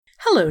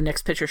Hello,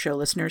 Next Picture Show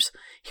listeners.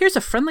 Here's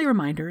a friendly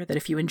reminder that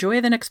if you enjoy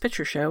the Next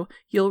Picture Show,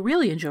 you'll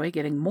really enjoy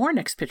getting more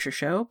Next Picture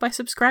Show by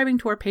subscribing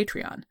to our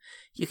Patreon.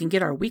 You can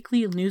get our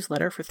weekly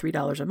newsletter for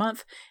 $3 a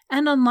month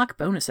and unlock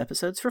bonus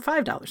episodes for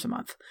 $5 a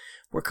month.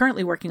 We're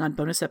currently working on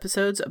bonus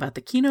episodes about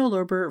the Kino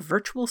Lorber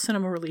virtual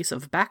cinema release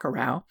of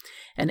Bacurau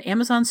and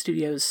Amazon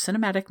Studios'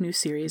 cinematic new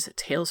series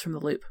Tales from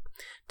the Loop.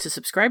 To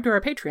subscribe to our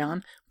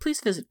Patreon,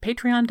 please visit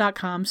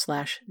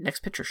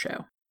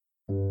patreon.com/nextpictureshow.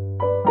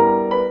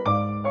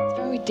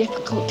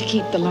 Difficult to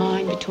keep the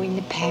line between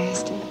the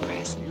past and the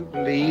present. You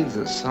believe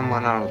that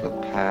someone out of the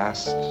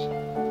past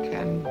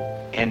can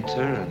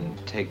enter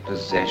and take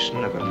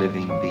possession of a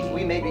living being?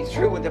 We may be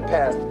through with the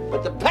past,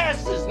 but the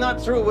past is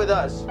not through with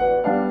us.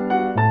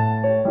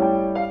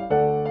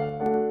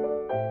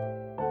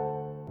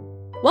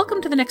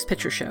 Welcome to the Next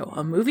Picture Show,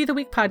 a Movie of the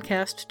Week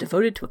podcast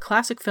devoted to a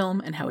classic film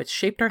and how it's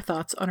shaped our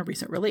thoughts on a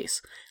recent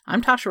release.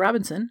 I'm Tasha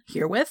Robinson,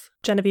 here with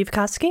Genevieve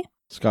Koski,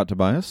 Scott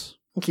Tobias,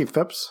 and Keith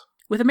Phipps.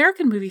 With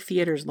American movie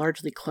theaters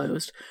largely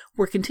closed,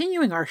 we're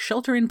continuing our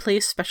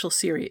Shelter-in-Place special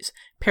series,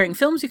 pairing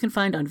films you can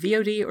find on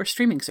VOD or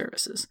streaming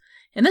services.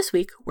 And this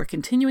week, we're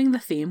continuing the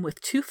theme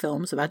with two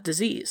films about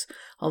disease,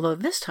 although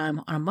this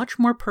time on a much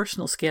more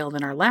personal scale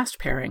than our last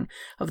pairing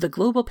of the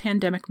global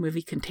pandemic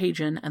movie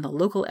Contagion and the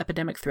local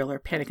epidemic thriller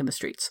Panic in the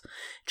Streets.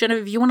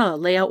 Genevieve, you want to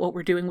lay out what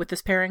we're doing with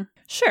this pairing?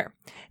 Sure.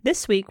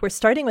 This week, we're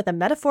starting with a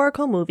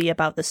metaphorical movie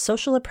about the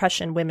social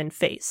oppression women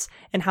face,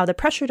 and how the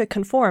pressure to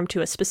conform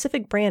to a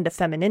specific brand of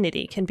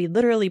femininity can be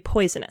literally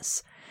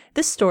poisonous.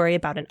 This story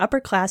about an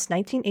upper-class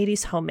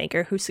 1980s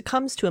homemaker who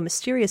succumbs to a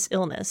mysterious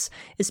illness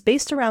is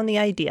based around the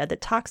idea that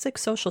toxic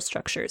social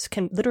structures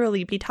can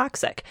literally be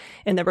toxic,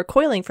 and that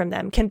recoiling from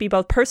them can be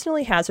both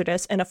personally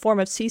hazardous and a form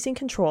of seizing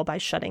control by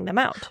shutting them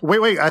out.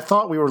 Wait, I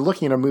thought we were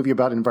looking at a movie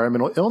about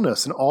environmental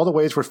illness and all the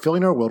ways we're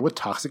filling our world with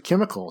toxic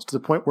chemicals, to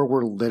the point where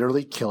we're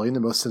literally killing the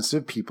most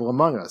sensitive people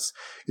among us.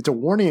 It's a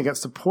warning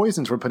against the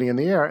poisons we're putting in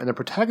the air, and the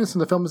protagonist in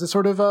the film is a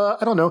sort of,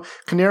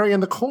 canary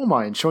in the coal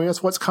mine, showing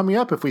us what's coming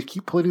up if we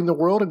keep polluting the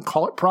world and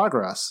call it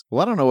progress.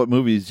 Well, I don't know what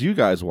movies you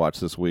guys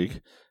watched this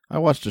week. I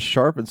watched a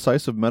sharp,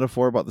 incisive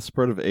metaphor about the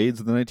spread of AIDS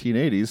in the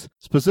 1980s,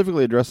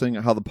 specifically addressing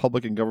how the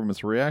public and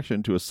government's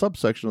reaction to a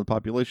subsection of the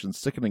population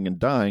sickening and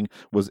dying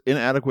was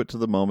inadequate to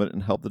the moment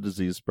and helped the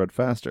disease spread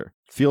faster.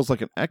 It feels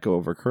like an echo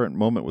of our current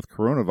moment with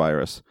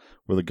coronavirus,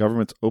 where the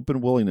government's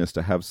open willingness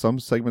to have some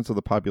segments of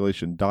the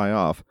population die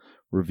off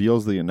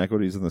reveals the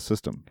inequities in the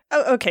system.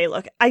 Oh, okay,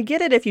 look, I get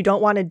it if you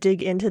don't want to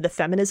dig into the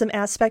feminism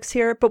aspects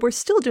here, but we're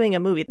still doing a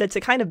movie that's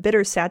a kind of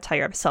bitter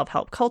satire of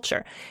self-help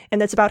culture, and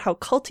that's about how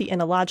culty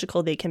and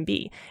illogical they can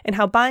be, and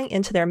how buying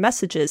into their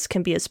messages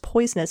can be as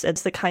poisonous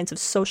as the kinds of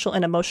social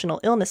and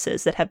emotional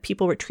illnesses that have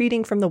people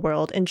retreating from the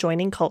world and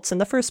joining cults in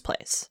the first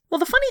place. Well,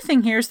 the funny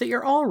thing here is that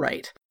you're all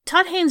right.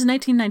 Todd Haynes'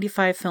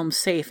 1995 film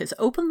Safe is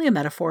openly a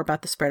metaphor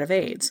about the spread of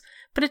AIDS,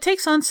 but it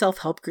takes on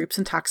self-help groups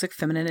and toxic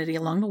femininity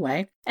along the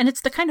way, and it's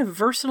the kind of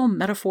versatile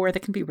metaphor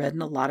that can be read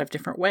in a lot of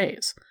different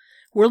ways.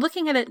 We're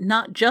looking at it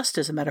not just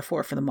as a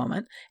metaphor for the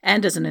moment,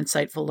 and as an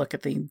insightful look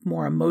at the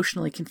more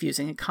emotionally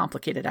confusing and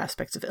complicated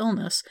aspects of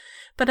illness,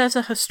 but as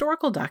a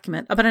historical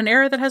document about an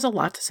era that has a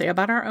lot to say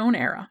about our own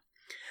era.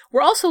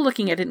 We're also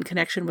looking at it in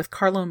connection with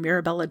Carlo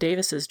Mirabella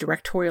Davis's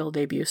directorial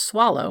debut,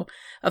 Swallow,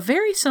 a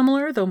very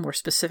similar, though more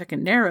specific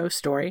and narrow,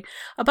 story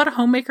about a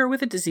homemaker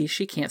with a disease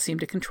she can't seem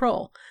to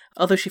control,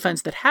 although she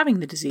finds that having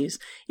the disease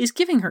is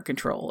giving her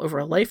control over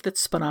a life that's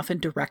spun off in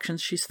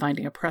directions she's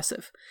finding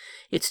oppressive.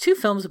 It's two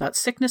films about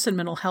sickness and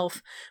mental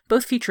health,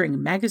 both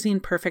featuring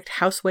magazine-perfect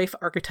housewife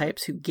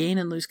archetypes who gain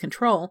and lose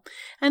control,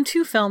 and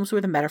two films where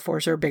the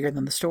metaphors are bigger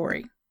than the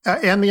story.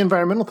 And the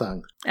environmental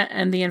thing.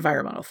 And the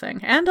environmental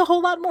thing. And a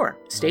whole lot more.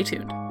 Stay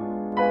tuned. How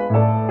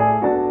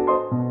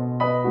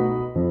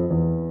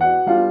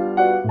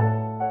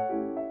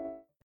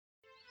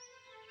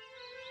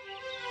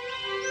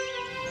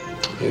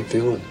you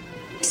feeling?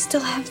 I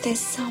still have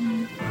this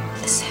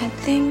head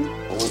thing.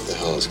 What the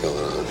hell is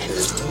going on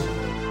here?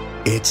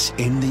 It's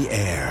in the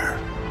air,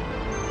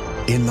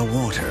 in the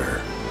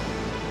water,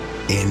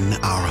 in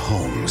our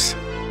homes.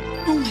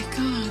 Oh my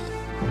God.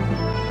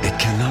 It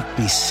cannot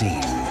be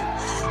seen,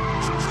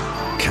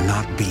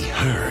 cannot be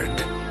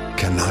heard,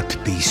 cannot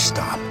be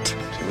stopped.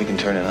 We can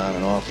turn it on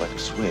and off like a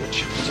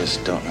switch. We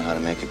just don't know how to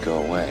make it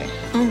go away.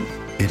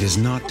 It is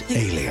not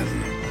alien.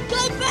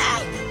 Go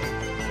back!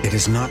 It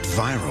is not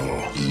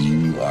viral.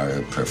 You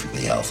are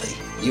perfectly healthy.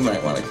 You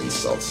might want to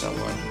consult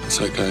someone. A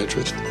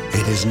psychiatrist?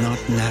 It is not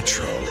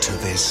natural to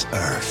this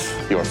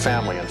earth. Your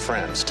family and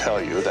friends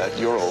tell you that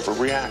you're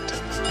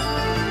overreacting.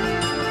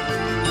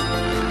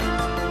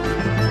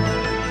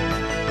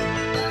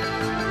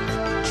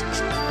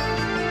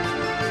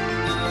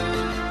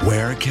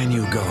 Where can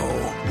you go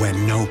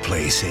when no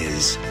place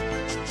is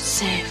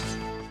Safe?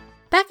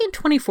 Back in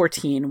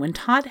 2014, when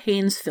Todd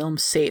Haynes' film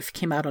Safe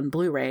came out on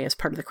Blu-ray as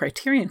part of the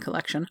Criterion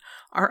Collection,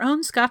 our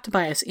own Scott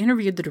Tobias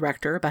interviewed the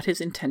director about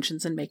his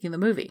intentions in making the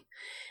movie.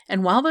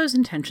 And while those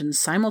intentions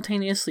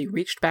simultaneously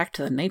reached back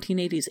to the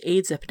 1980s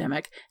AIDS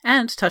epidemic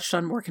and touched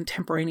on more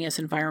contemporaneous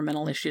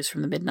environmental issues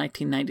from the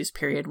mid-1990s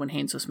period when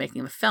Haynes was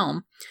making the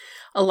film,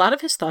 a lot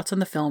of his thoughts on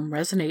the film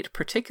resonate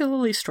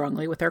particularly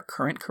strongly with our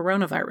current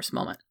coronavirus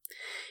moment.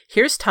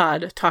 Here's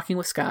Todd talking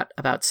with Scott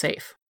about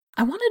Safe.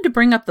 I wanted to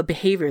bring up the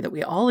behavior that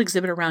we all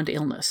exhibit around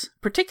illness,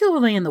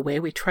 particularly in the way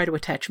we try to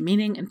attach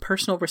meaning and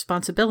personal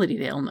responsibility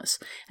to illness,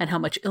 and how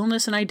much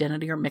illness and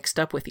identity are mixed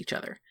up with each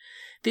other.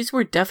 These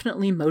were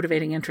definitely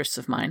motivating interests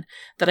of mine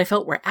that I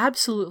felt were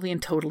absolutely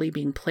and totally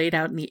being played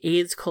out in the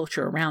AIDS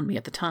culture around me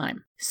at the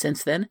time.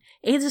 Since then,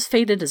 AIDS has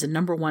faded as a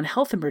 #1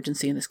 health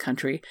emergency in this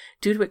country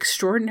due to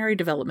extraordinary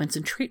developments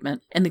in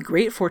treatment and the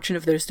great fortune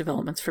of those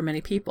developments for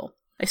many people.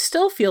 I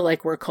still feel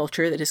like we're a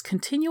culture that is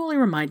continually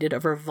reminded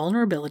of our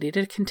vulnerability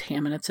to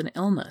contaminants and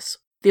illness.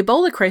 The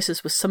Ebola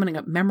crisis was summoning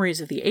up memories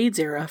of the AIDS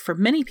era for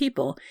many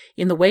people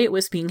in the way it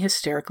was being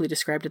hysterically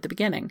described at the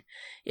beginning.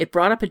 It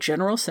brought up a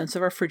general sense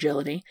of our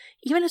fragility,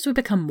 even as we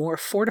become more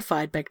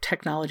fortified by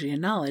technology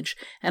and knowledge,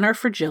 and our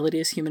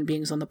fragility as human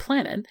beings on the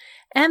planet,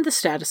 and the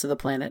status of the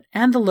planet,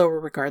 and the lower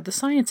regard the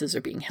sciences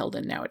are being held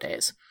in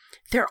nowadays.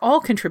 They're all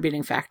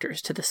contributing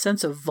factors to the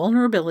sense of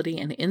vulnerability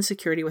and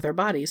insecurity with our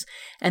bodies,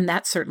 and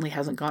that certainly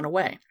hasn't gone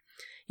away.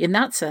 In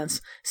that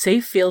sense,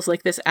 Safe feels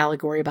like this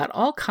allegory about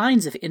all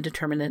kinds of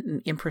indeterminate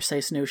and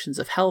imprecise notions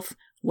of health,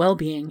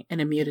 well-being,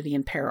 and immunity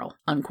in peril,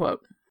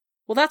 unquote.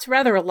 Well, that's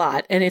rather a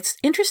lot, and it's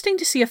interesting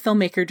to see a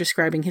filmmaker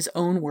describing his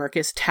own work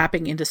as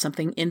tapping into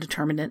something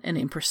indeterminate and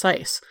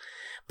imprecise.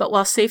 But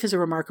while Safe is a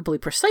remarkably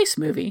precise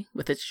movie,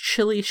 with its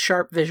chilly,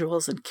 sharp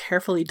visuals and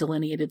carefully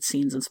delineated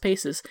scenes and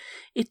spaces,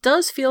 it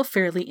does feel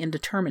fairly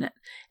indeterminate,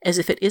 as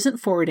if it isn't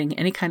forwarding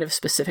any kind of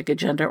specific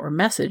agenda or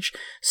message,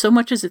 so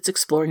much as it's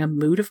exploring a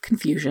mood of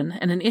confusion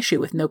and an issue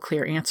with no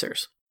clear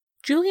answers.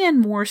 Julianne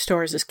Moore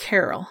stars as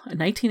Carol, a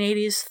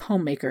 1980s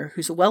homemaker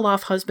whose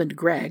well-off husband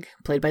Greg,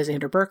 played by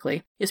Xander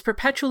Berkeley, is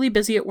perpetually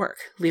busy at work,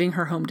 leaving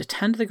her home to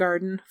tend the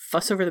garden,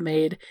 fuss over the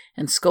maid,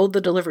 and scold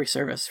the delivery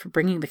service for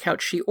bringing the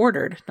couch she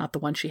ordered, not the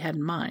one she had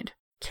in mind.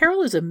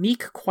 Carol is a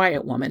meek,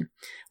 quiet woman,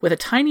 with a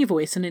tiny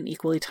voice and an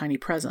equally tiny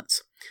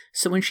presence.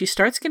 So when she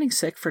starts getting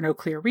sick for no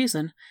clear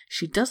reason,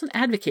 she doesn't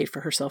advocate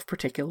for herself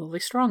particularly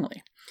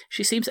strongly.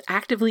 She seems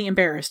actively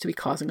embarrassed to be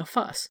causing a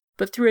fuss.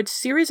 But through a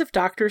series of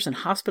doctors and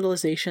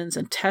hospitalizations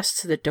and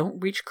tests that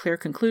don't reach clear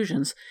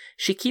conclusions,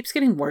 she keeps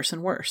getting worse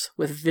and worse,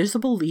 with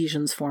visible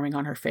lesions forming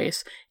on her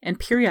face and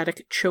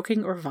periodic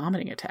choking or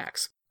vomiting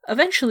attacks.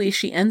 Eventually,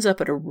 she ends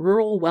up at a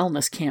rural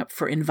wellness camp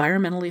for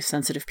environmentally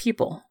sensitive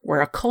people,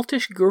 where a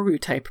cultish guru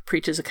type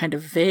preaches a kind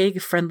of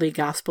vague, friendly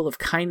gospel of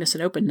kindness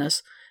and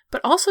openness, but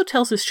also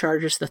tells his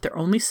charges that they're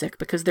only sick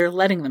because they're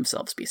letting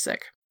themselves be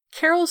sick.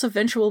 Carol's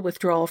eventual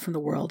withdrawal from the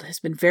world has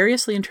been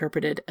variously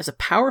interpreted as a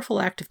powerful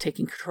act of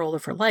taking control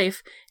of her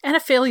life and a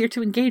failure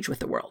to engage with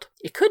the world.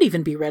 It could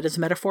even be read as a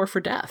metaphor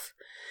for death.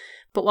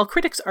 But while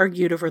critics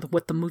argued over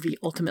what the movie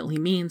ultimately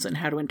means and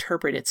how to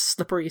interpret its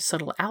slippery,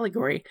 subtle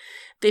allegory,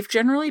 they've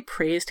generally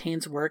praised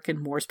Haynes' work and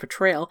Moore's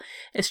portrayal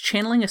as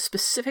channeling a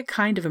specific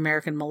kind of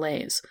American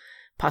malaise,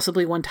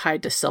 possibly one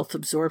tied to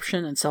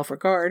self-absorption and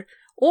self-regard,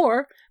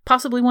 or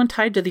possibly one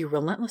tied to the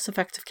relentless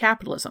effects of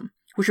capitalism,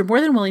 which are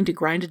more than willing to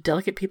grind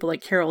delicate people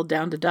like Carol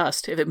down to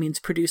dust if it means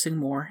producing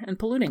more and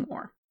polluting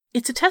more.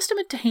 It's a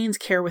testament to Haynes'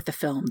 care with the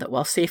film that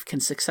while Safe can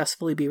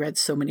successfully be read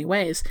so many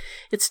ways,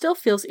 it still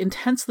feels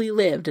intensely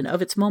lived and of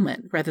its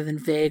moment rather than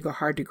vague or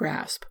hard to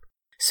grasp.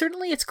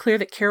 Certainly it's clear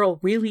that Carol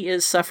really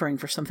is suffering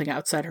for something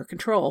outside her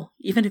control,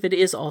 even if it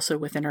is also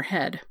within her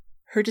head.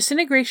 Her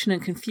disintegration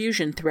and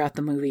confusion throughout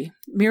the movie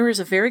mirrors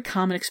a very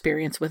common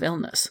experience with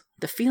illness,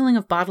 the feeling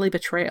of bodily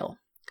betrayal,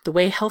 the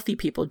way healthy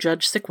people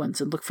judge sick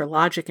ones and look for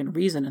logic and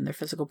reason in their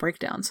physical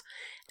breakdowns,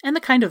 and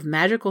the kind of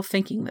magical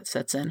thinking that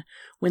sets in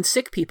when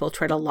sick people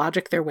try to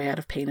logic their way out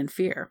of pain and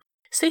fear.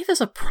 Safe is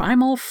a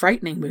primal,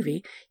 frightening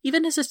movie,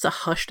 even as it's a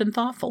hushed and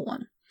thoughtful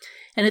one.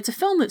 And it's a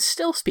film that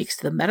still speaks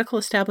to the medical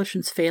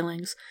establishment's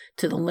failings,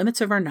 to the limits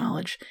of our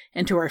knowledge,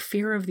 and to our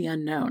fear of the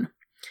unknown.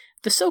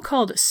 The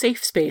so-called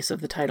safe space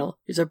of the title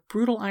is a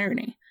brutal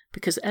irony,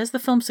 because as the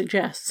film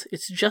suggests,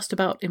 it's just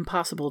about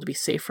impossible to be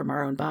safe from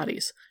our own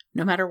bodies,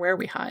 no matter where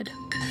we hide.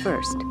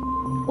 First,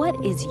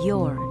 what is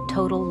your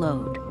total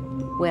load?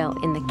 Well,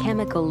 in the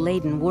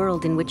chemical-laden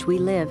world in which we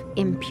live,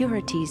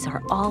 impurities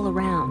are all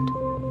around.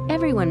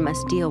 Everyone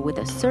must deal with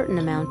a certain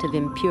amount of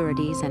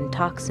impurities and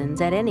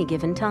toxins at any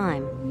given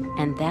time,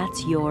 and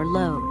that's your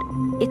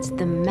load. It's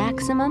the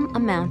maximum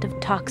amount of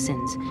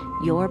toxins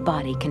your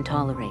body can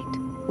tolerate,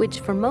 which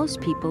for most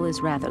people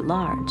is rather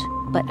large.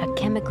 But a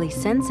chemically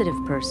sensitive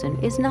person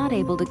is not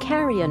able to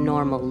carry a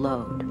normal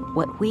load.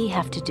 What we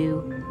have to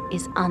do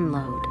is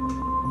unload.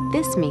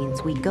 This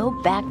means we go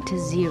back to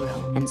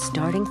zero, and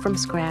starting from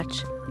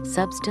scratch,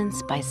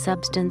 substance by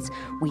substance,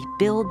 we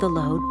build the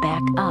load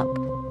back up.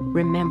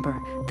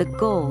 Remember, the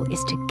goal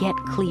is to get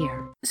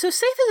clear. So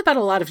Safe is about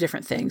a lot of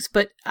different things,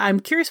 but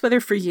I'm curious whether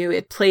for you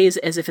it plays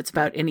as if it's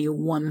about any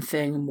one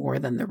thing more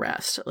than the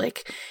rest.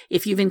 Like,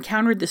 if you've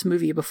encountered this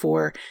movie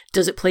before,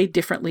 does it play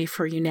differently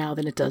for you now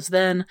than it does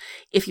then?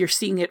 If you're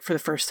seeing it for the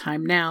first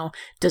time now,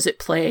 does it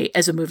play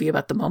as a movie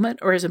about the moment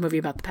or as a movie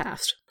about the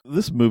past?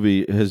 This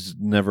movie has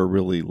never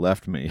really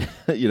left me.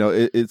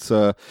 It's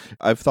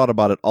I've thought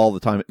about it all the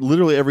time.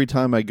 Literally every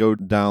time I go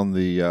down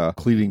the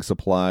cleaning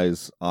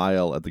supplies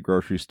aisle at the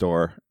grocery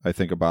store, I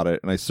think about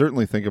it. And I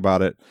certainly think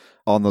about it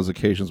on those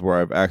occasions where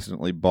I've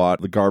accidentally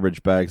bought the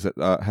garbage bags that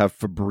have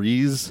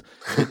Febreze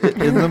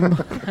in them,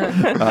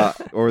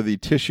 or the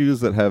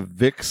tissues that have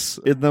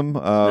Vicks in them.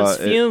 Those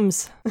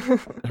fumes.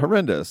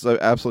 Horrendous.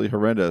 Absolutely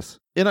horrendous.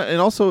 And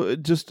also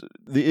just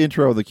the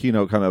intro, the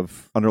keynote kind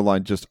of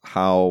underlined just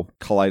how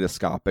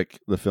kaleidoscopic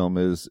the film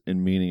is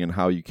in meaning and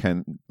how you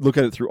can look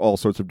at it through all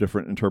sorts of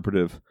different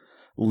interpretive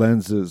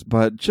lenses.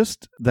 But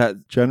just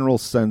that general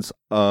sense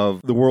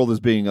of the world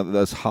as being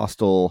this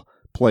hostile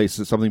place,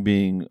 as something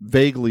being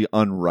vaguely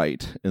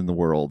unright in the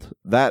world.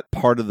 That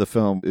part of the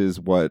film is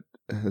what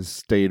has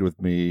stayed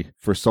with me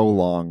for so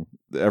long,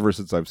 ever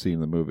since I've seen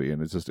the movie.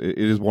 And it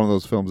is one of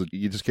those films that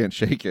you just can't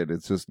shake it.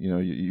 It's just,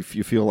 you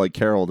feel like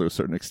Carol to a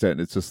certain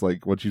extent. It's just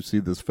like once you see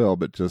this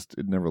film, it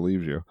never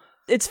leaves you.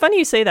 It's funny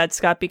you say that,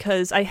 Scott,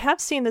 because I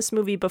have seen this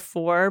movie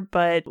before,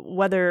 but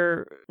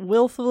whether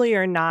willfully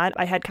or not,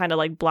 I had kind of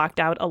like blocked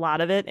out a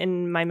lot of it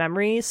in my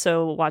memory.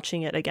 So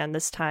watching it again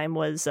this time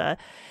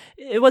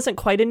it wasn't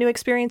quite a new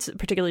experience,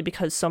 particularly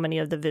because so many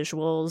of the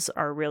visuals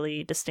are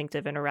really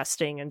distinctive and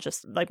arresting. And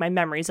just like my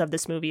memories of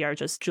this movie are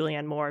just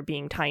Julianne Moore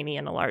being tiny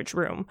in a large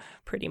room,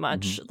 pretty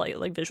much,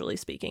 like visually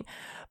speaking.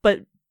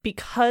 But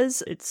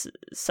because it's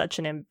such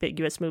an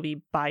ambiguous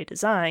movie by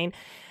design,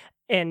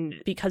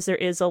 and because there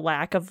is a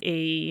lack of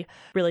a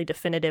really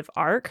definitive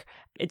arc,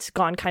 it's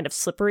gone kind of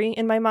slippery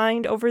in my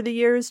mind over the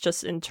years,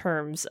 just in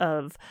terms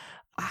of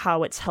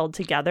how it's held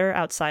together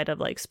outside of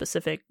like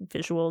specific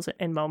visuals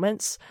and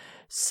moments.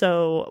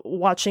 So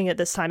watching it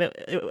this time,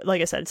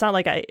 like I said, it's not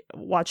like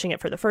watching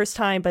it for the first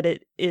time, but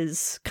it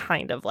is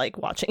kind of like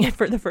watching it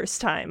for the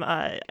first time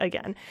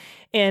again.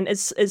 And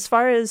as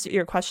far as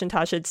your question,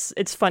 Tosh,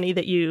 it's funny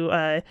that you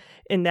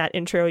in that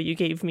intro you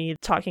gave me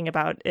talking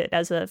about it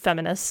as a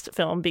feminist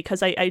film,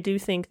 because I do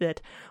think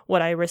that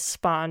what I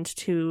respond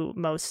to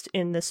most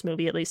in this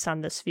movie, at least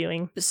on this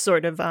viewing, is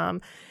sort of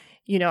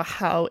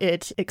how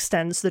it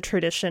extends the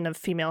tradition of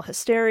female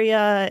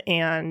hysteria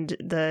and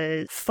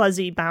the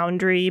fuzzy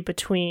boundary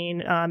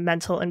between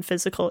mental and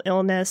physical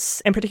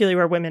illness, and particularly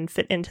where women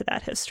fit into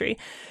that history.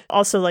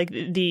 Also, like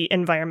the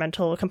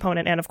environmental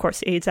component and, of course,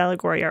 the AIDS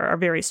allegory are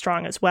very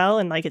strong as well.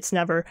 And like it's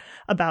never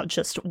about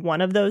just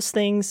one of those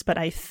things. But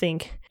I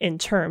think in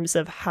terms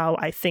of how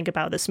I think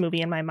about this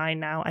movie in my mind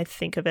now, I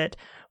think of it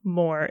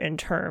more in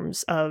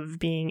terms of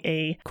being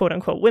a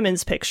quote-unquote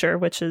women's picture,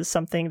 which is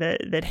something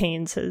that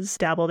Haynes has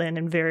dabbled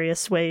in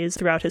various ways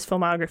throughout his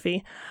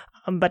filmography.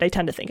 But I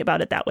tend to think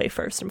about it that way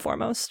first and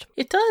foremost.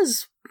 It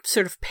does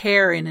sort of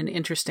pair in an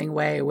interesting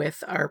way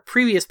with our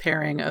previous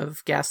pairing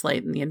of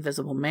Gaslight and The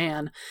Invisible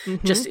Man,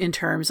 just in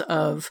terms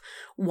of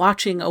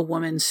watching a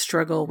woman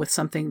struggle with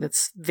something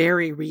that's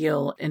very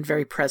real and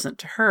very present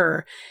to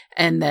her,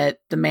 and that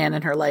the man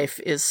in her life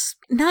is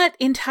not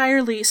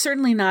entirely,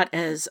 certainly not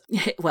as,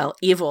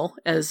 evil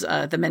as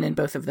the men in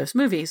both of those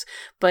movies,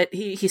 but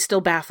he's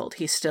still baffled.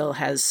 He still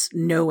has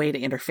no way to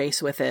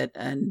interface with it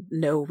and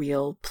no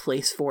real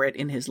place for it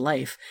in his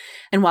life.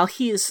 And while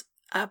he is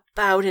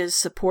about as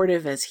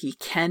supportive as he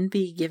can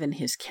be given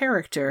his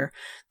character,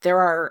 there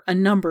are a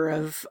number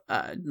of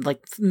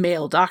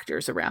male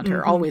doctors around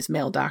her, always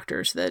male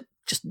doctors that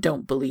just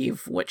don't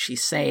believe what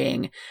she's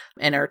saying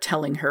and are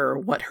telling her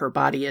what her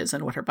body is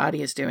and what her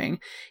body is doing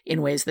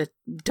in ways that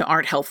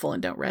aren't helpful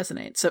and don't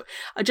resonate. So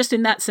just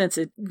in that sense,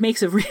 it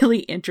makes a really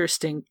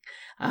interesting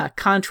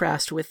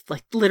contrast with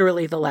like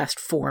literally the last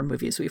 4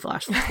 movies we've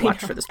watched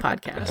for this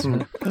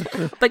podcast.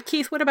 But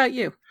Keith, what about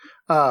you?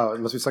 Oh, it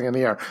must be something in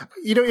the air.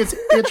 It's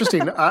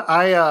interesting.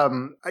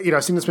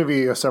 I've seen this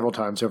movie several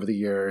times over the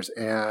years,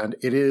 and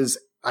it is,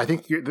 I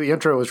think the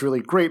intro is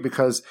really great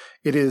because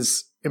it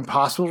is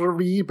impossible to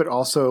read, but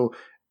also,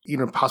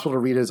 possible to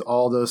read as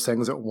all those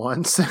things at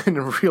once in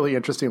a really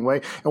interesting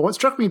way. And what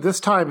struck me this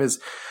time is,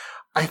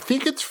 I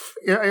think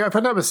if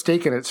I'm not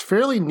mistaken, it's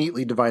fairly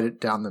neatly divided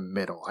down the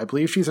middle. I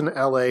believe she's in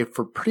LA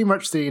for pretty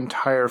much the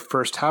entire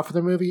first half of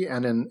the movie,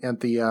 and at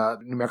the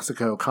New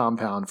Mexico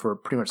compound for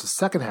pretty much the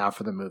second half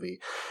of the movie.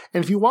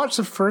 And if you watch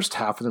the first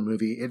half of the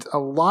movie, it's a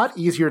lot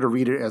easier to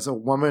read it as a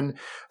woman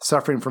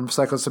suffering from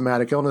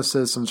psychosomatic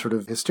illnesses, some sort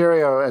of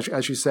hysteria,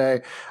 as you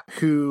say,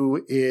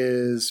 who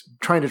is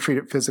trying to treat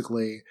it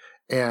physically,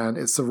 and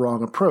it's the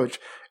wrong approach.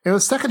 In the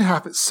second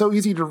half, it's so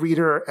easy to read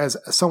her as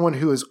someone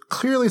who is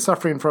clearly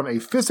suffering from a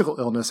physical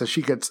illness as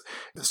she gets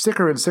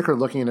sicker and sicker,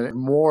 looking at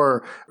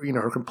more,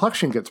 her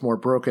complexion gets more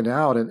broken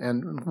out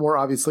and more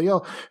obviously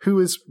ill, who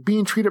is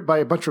being treated by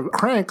a bunch of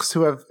cranks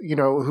who have,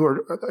 who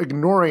are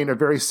ignoring a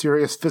very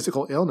serious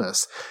physical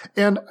illness.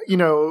 And,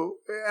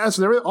 as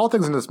there are all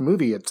things in this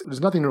movie,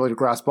 there's nothing really to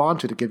grasp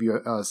onto to give you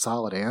a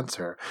solid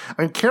answer.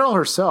 I mean, Carol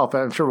herself,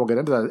 and I'm sure we'll get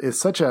into that, is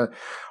such a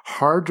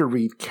hard to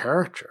read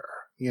character.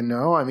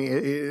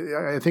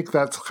 I think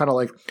that's kind of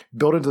like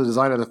built into the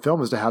design of the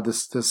film, is to have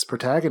this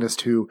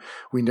protagonist who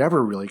we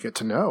never really get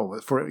to know,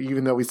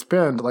 even though we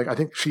spend, I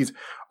think she's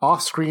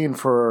off screen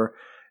for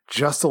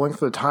just the length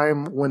of the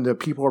time when the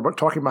people are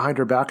talking behind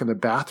her back in the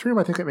bathroom.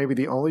 I think it may be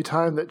the only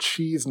time that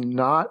she's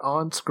not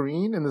on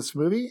screen in this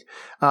movie.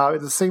 At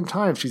the same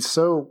time, she's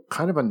so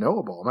kind of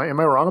unknowable. Am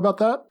I wrong about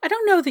that? I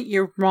don't know that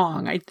you're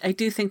wrong. I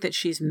do think that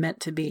she's meant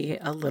to be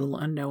a little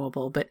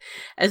unknowable, but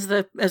as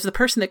the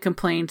person that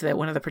complained that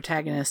one of the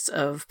protagonists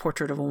of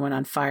Portrait of a Woman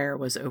on Fire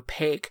was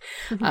opaque,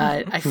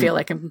 I feel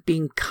like I'm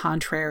being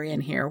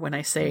contrarian here when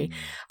I say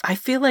I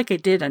feel like I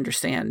did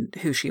understand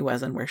who she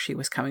was and where she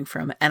was coming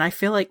from, and I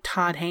feel like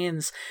Todd Haynes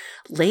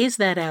lays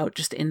that out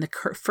just in the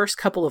first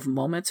couple of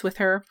moments with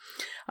her.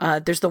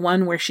 There's the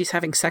one where she's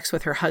having sex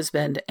with her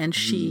husband, and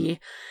she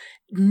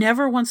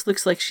never once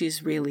looks like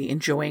she's really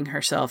enjoying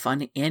herself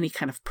on any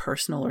kind of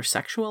personal or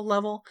sexual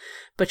level,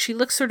 but she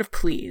looks sort of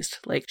pleased.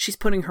 Like she's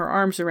putting her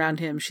arms around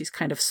him, she's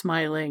kind of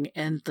smiling,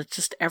 and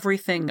just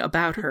everything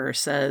about her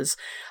says,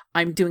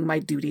 I'm doing my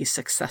duties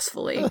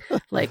successfully.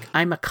 Like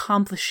I'm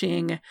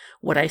accomplishing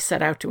what I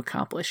set out to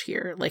accomplish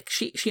here. Like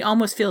she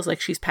almost feels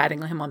like she's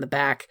patting him on the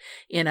back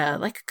in a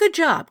like, good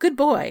job, good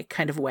boy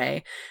kind of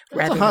way,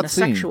 rather than a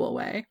sexual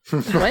way.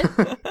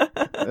 What?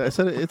 I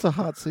said it's a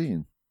hot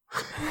scene.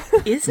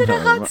 Is it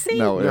a hot scene?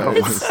 No,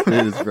 it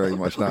is very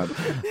much not.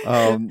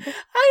 I'm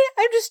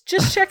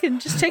just checking,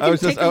 just taking the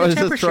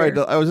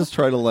temperature. I was just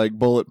trying to like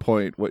bullet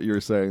point what you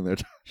were saying there.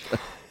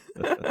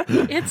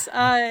 It's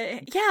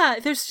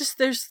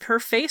there's her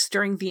face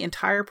during the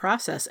entire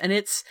process, and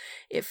it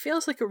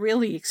feels like a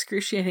really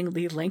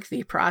excruciatingly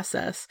lengthy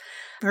process.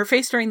 Her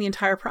face during the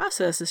entire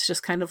process is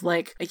just kind of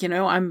like,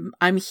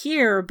 I'm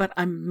here, but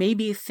I'm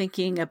maybe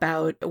thinking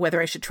about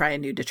whether I should try a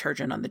new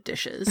detergent on the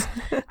dishes.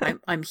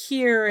 I'm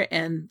here,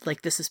 and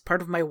like this is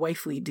part of my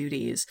wifely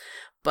duties,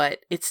 but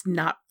it's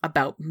not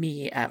about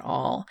me at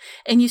all.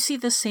 And you see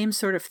the same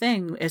sort of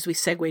thing as we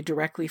segue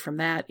directly from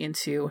that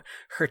into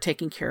her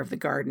taking care of the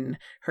garden,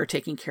 her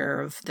taking care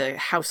of the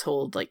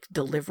household, like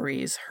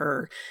deliveries,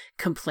 her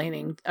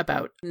complaining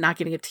about not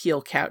getting a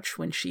teal couch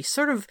when she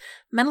sort of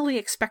mentally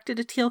expected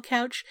a teal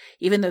couch,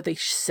 even though they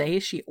say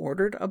she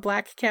ordered a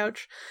black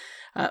couch.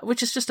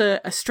 Which is just a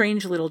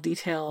strange little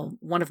detail,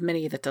 one of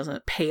many that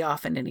doesn't pay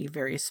off in any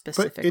very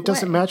specific way. But it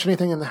doesn't match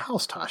anything in the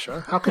house,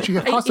 Tasha. How could you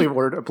have possibly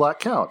ordered a black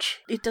couch?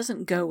 It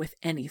doesn't go with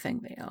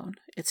anything they own.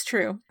 It's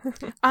true.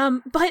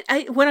 But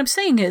what I'm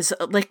saying is,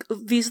 like,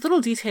 these little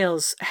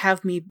details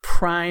have me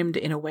primed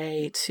in a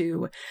way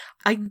to...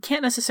 I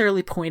can't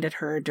necessarily point at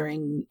her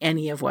during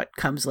any of what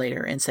comes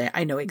later and say,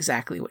 I know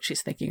exactly what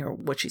she's thinking or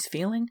what she's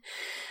feeling.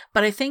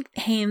 But I think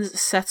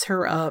Haynes sets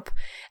her up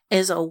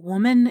as a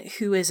woman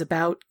who is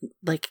about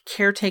like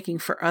caretaking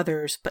for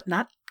others, but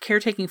not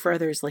caretaking for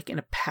others like in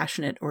a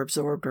passionate or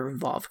absorbed or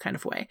involved kind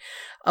of way.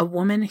 A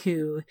woman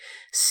who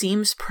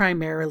seems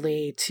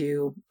primarily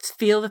to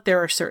feel that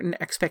there are certain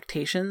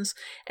expectations,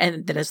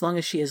 and that as long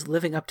as she is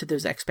living up to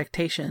those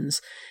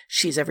expectations,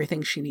 she's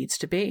everything she needs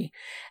to be.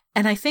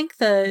 And I think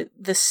the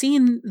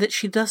scene that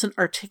she doesn't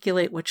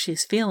articulate what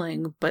she's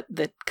feeling, but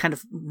that kind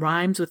of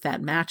rhymes with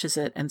that, matches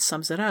it, and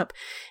sums it up,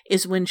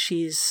 is when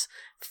she's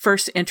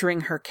first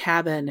entering her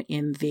cabin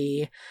in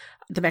the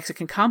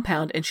Mexican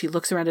compound, and she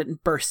looks around it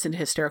and bursts into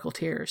hysterical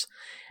tears.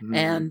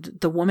 And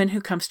the woman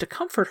who comes to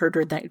comfort her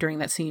during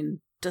that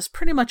scene does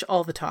pretty much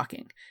all the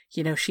talking.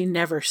 She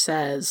never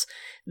says,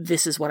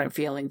 this is what I'm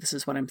feeling, this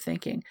is what I'm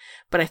thinking.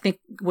 But I think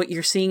what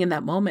you're seeing in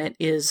that moment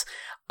is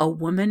a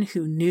woman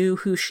who knew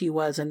who she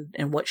was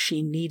and what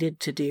she needed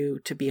to do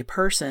to be a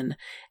person,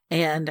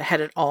 and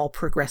had it all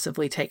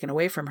progressively taken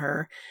away from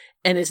her,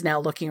 and is now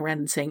looking around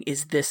and saying,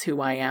 is this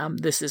who I am?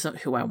 This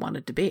isn't who I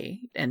wanted to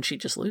be. And she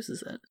just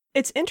loses it.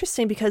 It's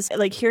interesting because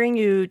like hearing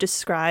you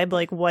describe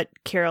like what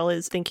Carol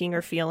is thinking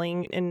or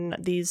feeling in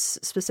these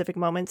specific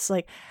moments,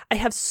 like I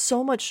have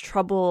so much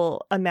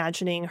trouble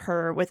imagining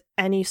her with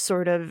any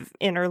sort of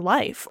inner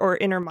life or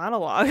inner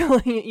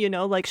monologue,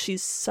 like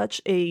she's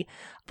such a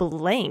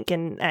blank,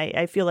 and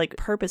I feel like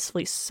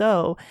purposefully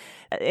so.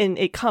 And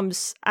it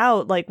comes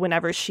out like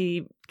whenever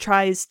she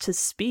tries to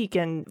speak,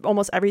 and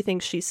almost everything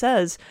she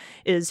says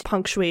is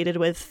punctuated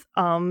with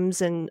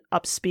ums and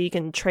upspeak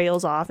and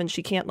trails off, and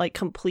she can't like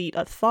complete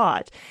a thought.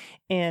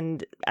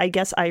 And I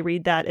guess I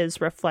read that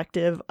as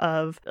reflective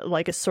of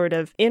like a sort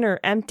of inner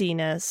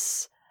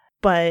emptiness.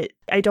 But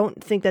I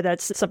don't think that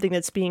that's something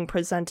that's being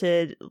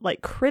presented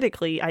like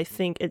critically. I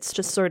think it's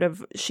just sort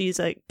of, she's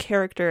a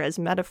character as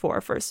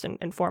metaphor first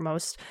and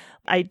foremost.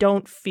 I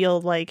don't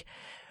feel like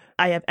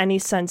I have any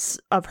sense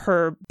of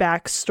her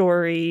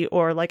backstory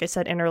or, like I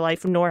said, inner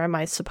life, nor am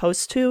I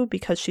supposed to,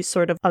 because she's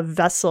sort of a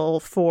vessel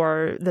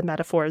for the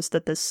metaphors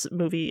that this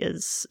movie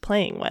is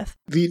playing with.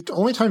 The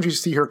only times you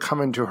see her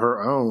come into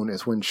her own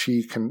is when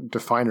she can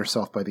define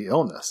herself by the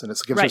illness, and it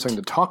gives her something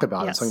to talk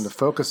about, and something to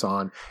focus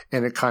on,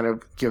 and it kind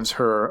of gives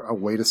her a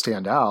way to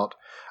stand out.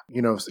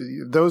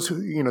 Those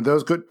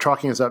good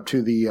chalking us up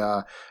to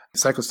the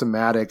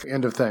psychosomatic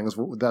end of things,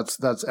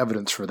 that's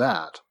evidence for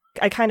that.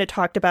 I kind of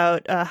talked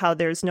about how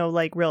there's no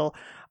real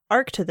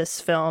arc to this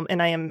film,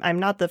 and I'm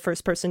not the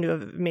first person to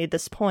have made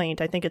this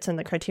point. I think it's in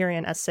the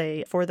Criterion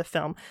essay for the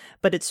film,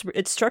 but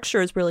its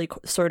structure is really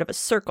sort of a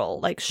circle.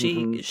 Like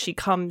she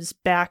comes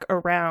back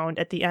around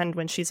at the end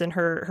when she's in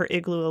her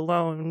igloo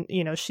alone.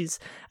 She's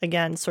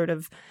again sort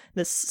of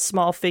this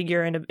small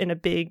figure in a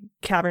big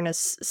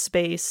cavernous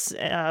space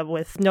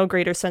with no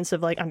greater sense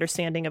of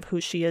understanding of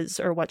who she is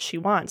or what she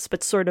wants.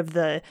 But sort of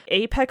the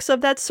apex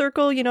of that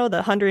circle, the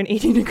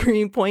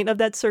 180-degree point of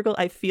that circle,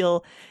 I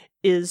feel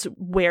is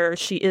where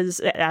she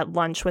is at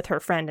lunch with her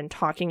friend and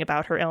talking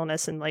about her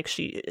illness, and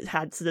she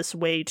has this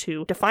way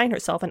to define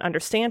herself and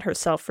understand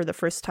herself for the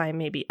first time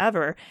maybe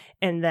ever.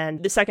 And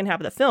then the second half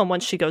of the film,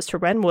 once she goes to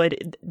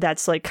Wrenwood,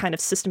 that's kind of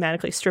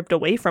systematically stripped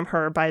away from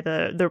her by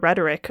the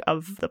rhetoric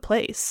of the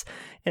place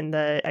and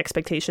the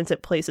expectations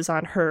it places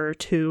on her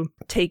to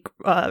take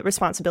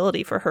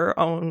responsibility for her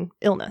own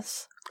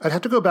illness. I'd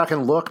have to go back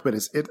and look, but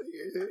is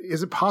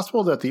it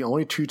possible that the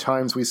only two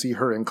times we see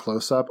her in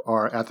close-up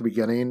are at the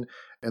beginning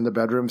in the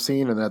bedroom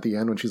scene and at the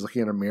end when she's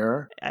looking in a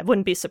mirror? I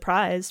wouldn't be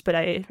surprised, but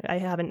I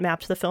haven't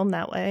mapped the film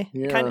that way.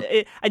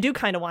 Yeah. I do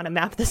kind of want to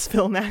map this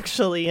film,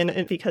 actually,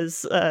 and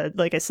because,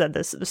 like I said,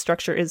 the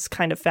structure is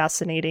kind of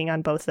fascinating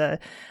on both a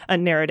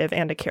narrative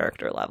and a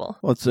character level.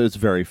 Well, it's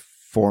very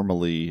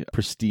formally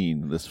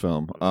pristine, this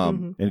film,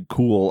 and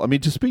cool. I mean,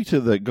 to speak to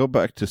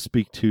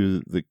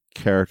the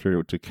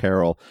character, to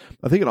Carol,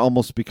 I think it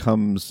almost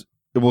becomes,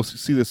 we'll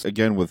see this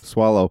again with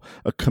Swallow,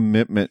 a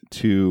commitment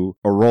to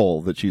a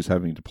role that she's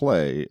having to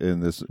play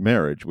in this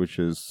marriage, which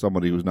is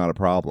somebody who's not a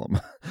problem.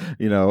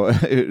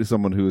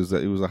 Someone who is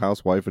a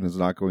housewife and is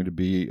not going to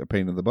be a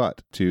pain in the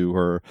butt to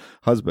her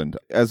husband.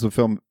 As the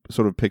film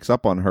sort of picks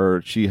up on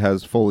her, she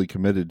has fully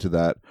committed to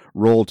that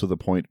role to the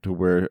point to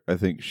where I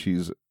think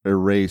she's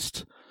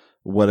erased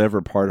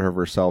whatever part of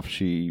herself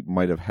she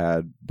might have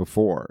had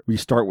before. We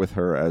start with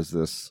her as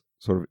this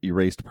sort of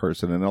erased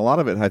person, and a lot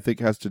of it I think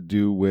has to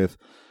do with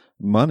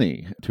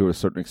money to a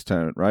certain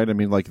extent, right? I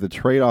mean, the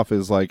trade-off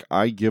is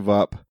I give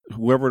up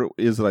whoever it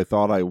is that I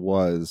thought I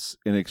was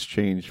in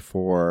exchange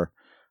for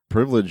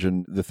privilege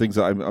and the things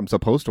that I'm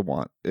supposed to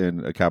want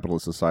in a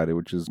capitalist society,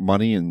 which is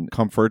money and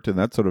comfort and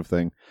that sort of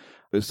thing.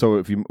 So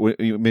if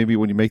maybe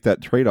when you make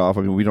that trade-off,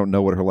 I mean, we don't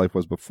know what her life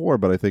was before,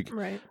 but I think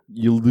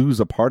you lose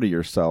a part of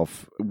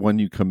yourself when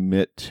you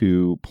commit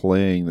to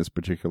playing this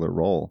particular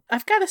role.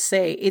 I've got to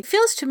say, it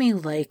feels to me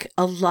like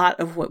a lot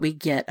of what we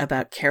get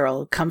about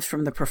Carol comes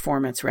from the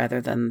performance rather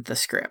than the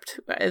script.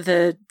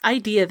 The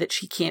idea that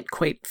she can't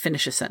quite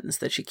finish a sentence,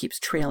 that she keeps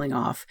trailing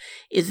off,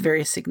 is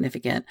very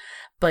significant.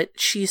 But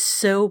she's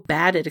so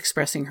bad at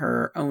expressing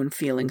her own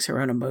feelings,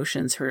 her own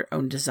emotions, her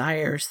own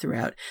desires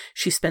throughout.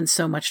 She spends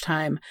so much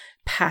time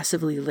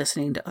passively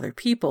listening to other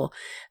people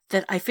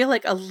that I feel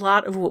like a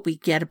lot of what we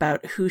get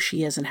about who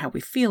she is and how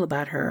we feel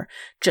about her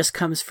just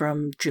comes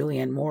from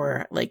Julianne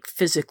Moore,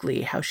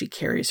 physically, how she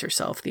carries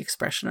herself, the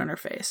expression on her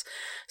face.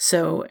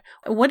 So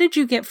what did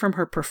you get from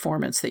her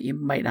performance that you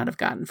might not have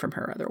gotten from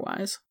her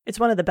otherwise? It's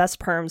one of the best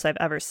perms I've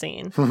ever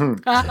seen.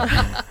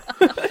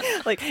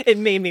 It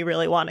made me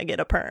really want to get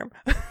a perm.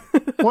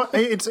 Well,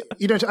 it's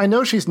I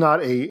know she's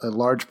not a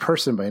large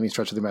person by any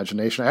stretch of the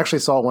imagination. I actually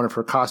saw one of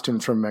her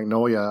costumes from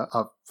Magnolia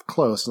up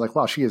close.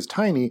 Wow, she is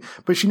tiny,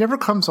 but she never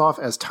comes off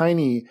as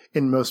tiny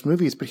in most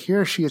movies. But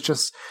here she is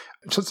just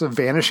a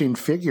vanishing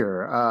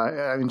figure.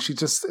 I mean, she's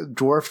just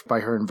dwarfed by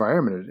her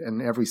environment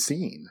in every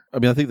scene. I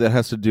mean, I think that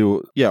has to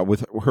do,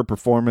 with her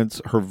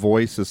performance. Her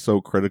voice is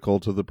so critical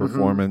to the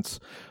performance.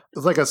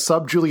 It's like a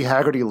sub-Julie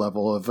Haggerty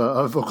level of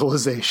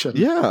vocalization.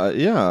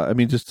 Yeah. I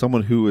mean, just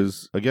someone who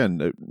is,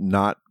 again,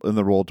 not in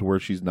the role to where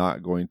she's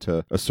not going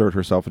to assert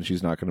herself and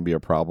she's not going to be a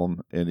problem.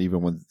 And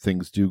even when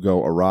things do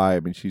go awry, I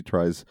mean, she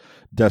tries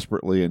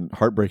desperately and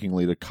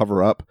heartbreakingly to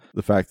cover up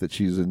the fact that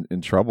she's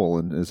in trouble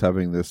and is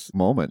having this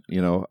moment.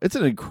 It's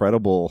an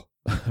incredible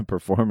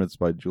performance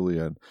by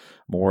Julianne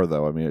Moore,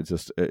 though. I mean, it's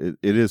just it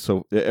is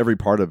so, every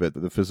part of it,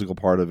 the physical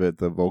part of it,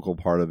 the vocal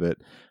part of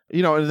it,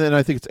 and then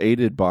I think it's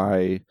aided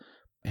by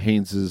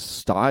Haynes's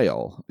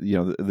style,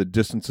 the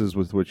distances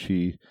with which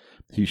he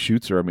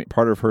shoots her. I mean,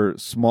 part of her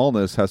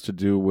smallness has to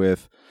do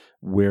with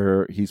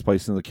where he's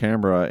placing the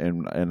camera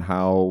and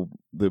how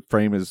the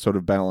frame is sort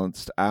of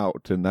balanced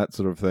out and that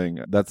sort of thing.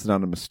 That's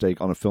not a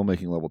mistake on a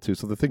filmmaking level too.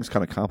 So the things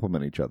kind of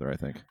complement each other, I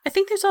think. I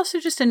think there's also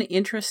just an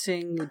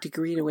interesting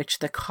degree to which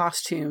the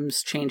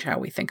costumes change how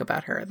we think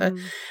about her.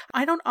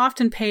 I don't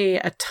often pay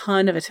a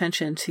ton of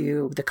attention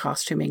to the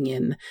costuming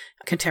in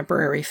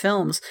contemporary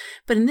films,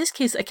 but in this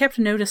case, I kept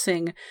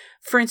noticing,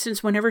 for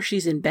instance, whenever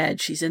she's in bed,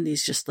 she's in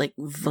these just like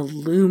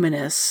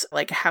voluminous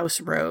like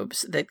house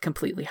robes that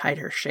completely hide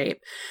her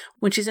shape.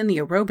 When she's in the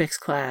aerobics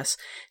class,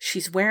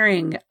 she's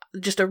wearing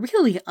just a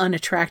really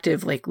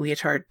unattractive like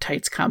leotard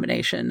tights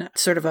combination,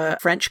 sort of a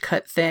French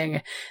cut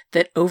thing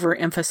that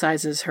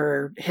overemphasizes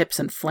her hips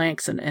and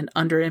flanks and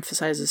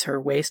underemphasizes her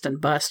waist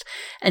and bust,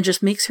 and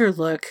just makes her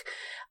look,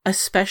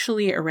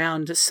 especially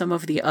around some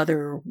of the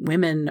other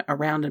women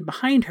around and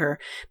behind her,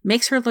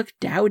 makes her look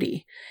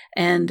dowdy.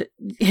 And,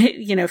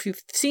 you know, if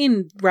you've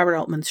seen Robert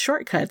Altman's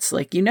Shortcuts,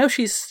 like, you know,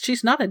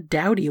 she's not a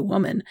dowdy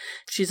woman.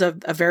 She's a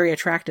very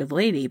attractive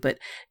lady, but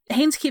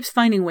Haynes keeps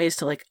finding ways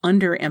to like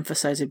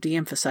underemphasize or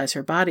de-emphasize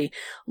her body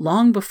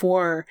long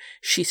before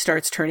she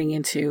starts turning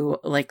into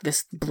like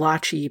this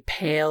blotchy,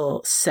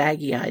 pale,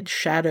 saggy-eyed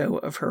shadow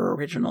of her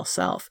original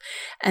self.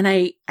 And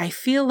I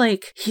feel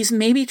like he's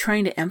maybe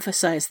trying to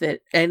emphasize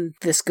that, and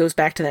this goes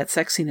back to that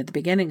sex scene at the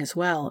beginning as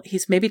well,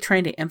 he's maybe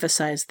trying to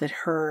emphasize that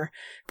her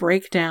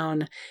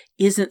breakdown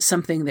isn't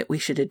something that we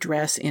should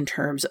address in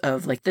terms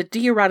of like the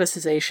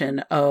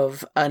de-eroticization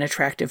of an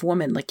attractive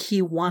woman. Like,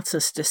 he wants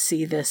us to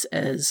see this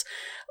as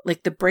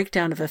like the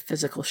breakdown of a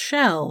physical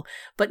shell,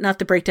 but not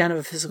the breakdown of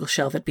a physical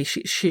shell that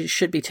she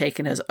should be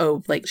taken as,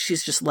 oh, like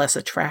she's just less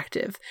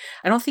attractive.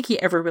 I don't think he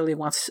ever really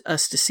wants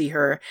us to see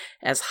her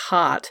as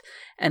hot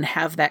and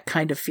have that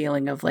kind of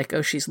feeling of like,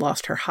 oh, she's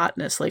lost her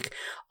hotness. Like,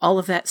 all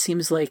of that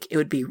seems like it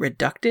would be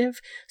reductive.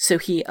 So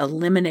he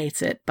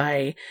eliminates it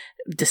by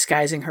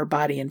disguising her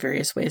body in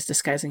various ways,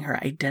 disguising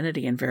her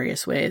identity in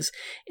various ways,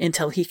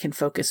 until he can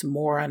focus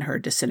more on her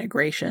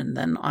disintegration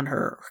than on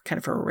her kind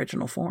of her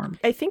original form.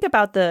 I think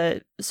about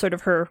the sort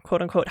of her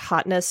quote unquote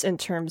hotness in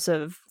terms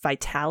of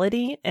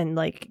vitality, and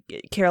like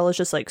Carol is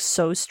just like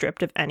so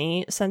stripped of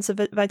any sense of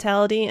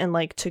vitality, and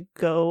like to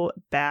go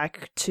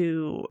back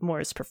to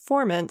Moore's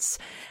performance,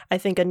 I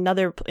think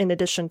another, in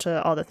addition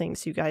to all the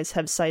things you guys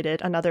have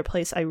cited, another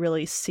place I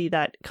really see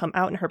that come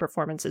out in her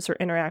performance is her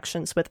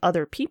interactions with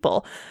other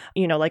people.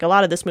 You know, like a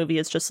lot of this movie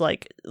is just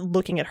like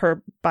looking at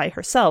her by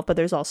herself, but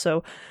there's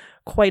also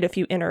quite a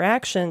few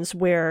interactions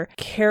where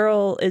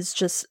Carol is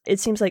just, it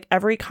seems like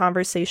every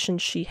conversation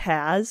she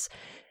has,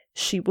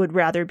 she would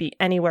rather be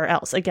anywhere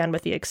else, again,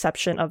 with the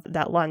exception of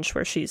that lunch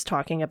where she's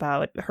talking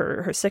about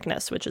her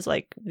sickness, which is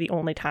like the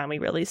only time we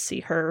really see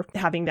her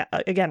having that,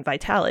 again,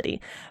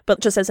 vitality. But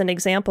just as an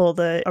example,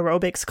 the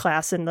aerobics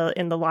class in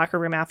the locker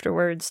room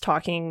afterwards,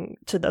 talking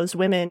to those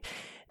women,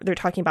 they're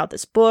talking about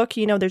this book,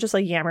 you know, they're just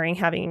like yammering,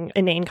 having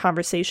inane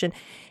conversation.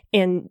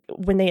 And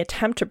when they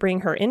attempt to bring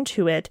her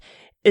into it,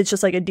 it's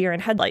just like a deer in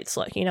headlights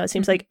look. You know, it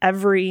seems like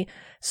every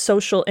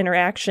social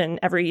interaction,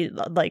 every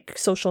like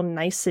social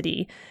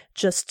nicety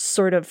just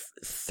sort of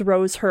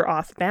throws her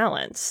off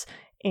balance.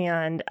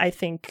 And I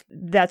think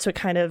that's what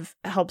kind of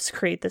helps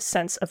create this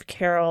sense of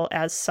Carol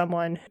as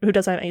someone who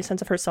doesn't have any sense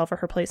of herself or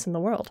her place in the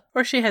world.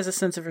 Or she has a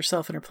sense of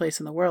herself and her place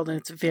in the world, and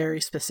it's very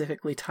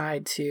specifically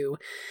tied to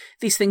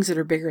these things that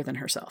are bigger than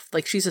herself.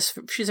 Like, she's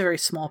a very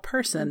small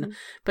person,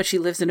 but she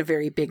lives in a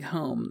very big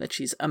home that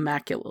she's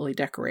immaculately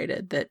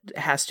decorated that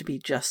has to be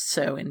just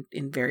so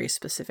in very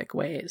specific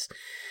ways.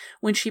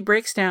 When she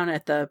breaks down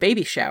at the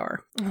baby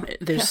shower,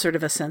 there's sort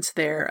of a sense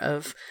there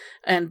of,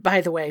 and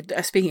by the way,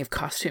 speaking of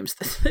costumes,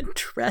 the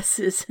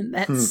dresses in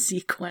that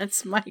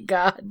sequence, my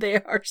God,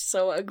 they are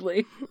so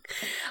ugly.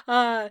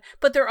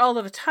 But they're all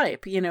of a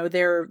type, you know,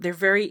 they're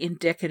very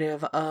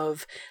indicative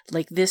of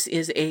like, this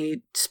is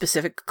a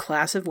specific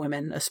class of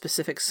women, a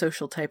specific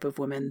social type of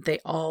women. They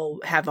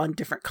all have on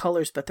different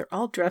colors, but they're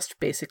all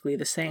dressed basically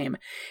the same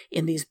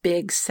in these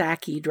big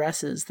sacky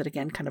dresses that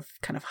again kind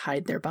of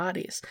hide their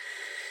bodies.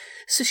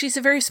 So she's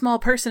a very small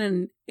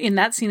person in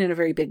that scene in a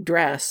very big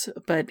dress,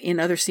 but in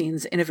other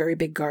scenes in a very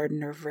big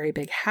garden or a very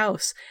big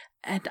house.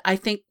 And I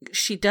think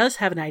she does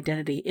have an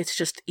identity. It's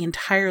just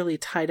entirely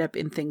tied up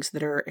in things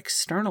that are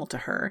external to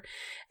her.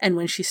 And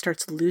when she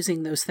starts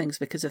losing those things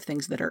because of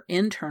things that are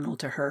internal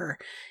to her,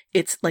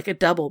 it's like a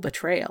double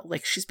betrayal.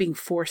 Like, she's being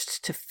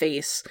forced to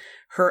face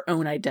her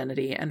own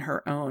identity and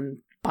her own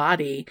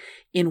body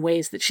in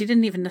ways that she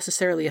didn't even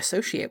necessarily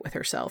associate with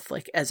herself,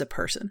 like as a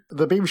person.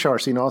 The baby shower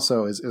scene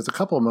also is a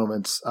couple of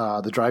moments,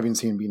 the driving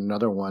scene being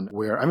another one,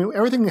 where, I mean,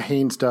 everything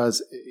Haynes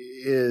does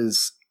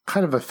is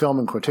kind of a film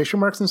in quotation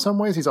marks in some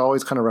ways. He's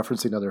always kind of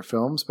referencing other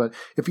films, but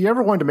if he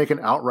ever wanted to make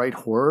an outright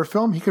horror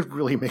film, he could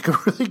really make a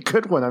really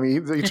good one. I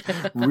mean, he's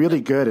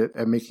really good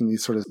at making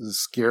these sort of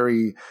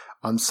scary,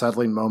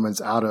 unsettling moments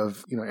out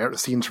of,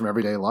 scenes from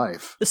everyday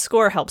life. The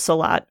score helps a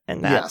lot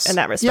in that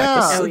respect.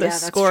 Yeah. The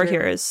score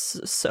here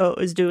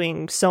is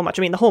doing so much.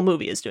 I mean, the whole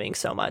movie is doing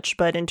so much,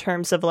 but in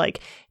terms of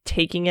like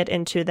taking it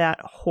into that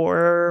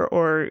horror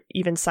or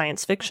even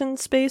science fiction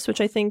space,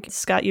 which I think,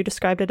 Scott, you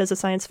described it as a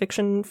science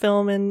fiction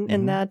film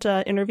in that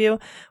interview,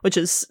 which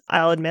is,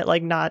 I'll admit,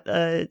 like not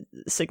a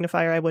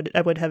signifier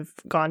I would have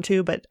gone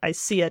to, but I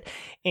see it,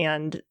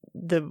 and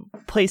the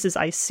places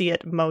I see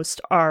it most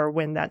are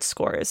when that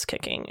score is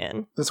kicking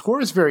in. The score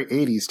is very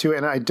 80s too,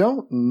 and I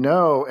don't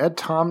know, Ed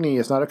Tomney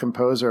is not a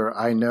composer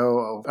I know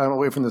of. I'm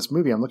away from this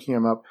movie. I'm looking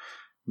him up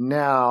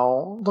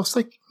now. Looks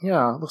like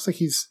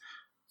he's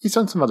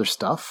done some other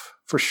stuff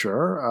for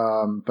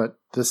sure, but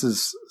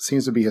this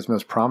seems to be his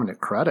most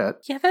prominent credit.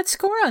 Yeah, that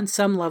score on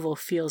some level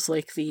feels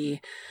like the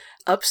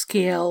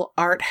upscale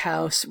art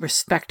house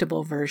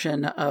respectable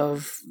version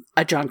of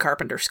a John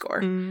Carpenter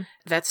score.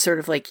 That's sort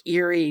of like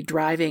eerie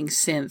driving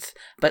synth,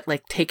 but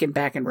like taken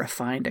back and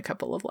refined a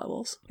couple of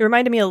levels. It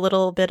reminded me a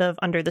little bit of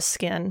Under the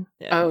Skin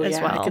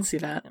as well. I can see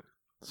that.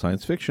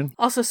 Science fiction.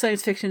 Also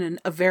science fiction, and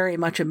very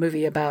much a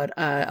movie about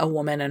a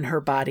woman and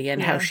her body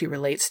and how she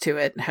relates to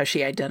it and how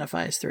she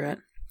identifies through it.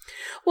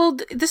 Well,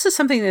 this is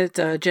something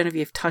that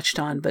Genevieve touched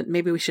on, but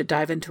maybe we should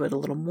dive into it a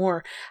little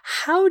more.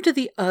 How do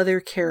the other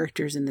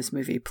characters in this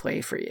movie play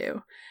for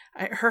you?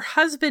 Her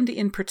husband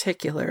in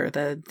particular,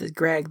 the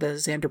Greg, the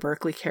Xander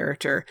Berkeley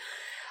character,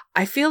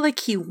 I feel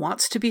like he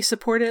wants to be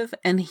supportive,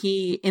 and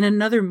in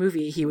another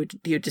movie, he would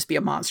just be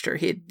a monster.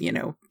 He'd,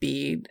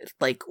 be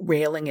like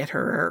railing at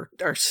her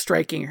or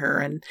striking her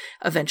and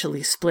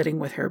eventually splitting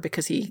with her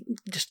because he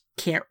just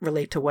can't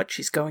relate to what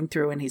she's going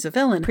through, and he's a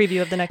villain.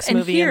 Preview of the next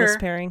movie in this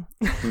pairing.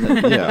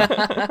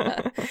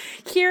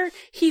 Here,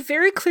 he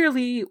very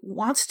clearly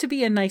wants to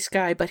be a nice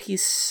guy, but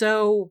he's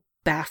so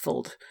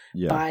baffled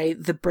by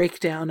the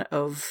breakdown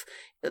of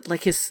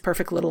like his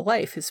perfect little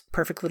life, his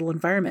perfect little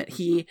environment.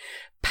 He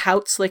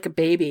pouts like a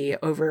baby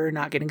over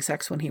not getting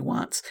sex when he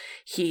wants.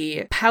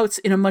 He pouts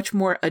in a much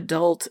more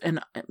adult and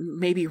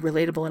maybe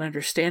relatable and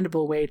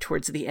understandable way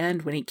towards the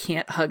end when he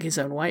can't hug his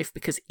own wife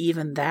because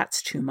even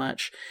that's too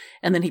much.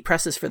 And then he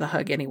presses for the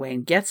hug anyway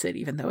and gets it,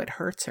 even though it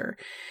hurts her.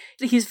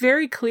 He's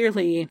very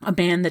clearly a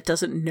man that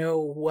doesn't know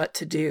what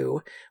to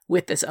do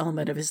with this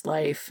element of his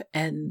life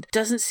and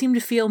doesn't seem to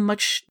feel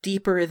much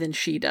deeper than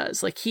she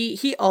does. Like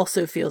he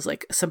also feels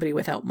like somebody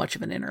without much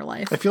of an inner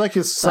life. I feel like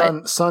his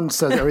son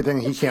says everything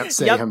he can't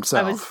say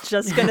himself. I was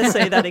just going to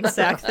say that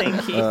exact thing,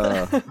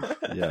 Keith.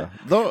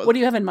 What do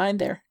you have in mind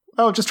there?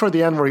 Oh, just toward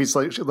the end where he's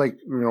like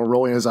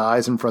rolling his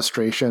eyes in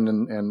frustration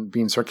and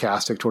being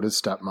sarcastic toward his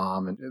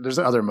stepmom. And there's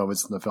other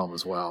moments in the film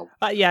as well.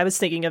 I was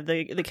thinking of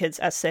the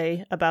kid's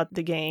essay about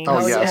the gang.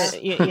 Oh, yes.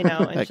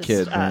 That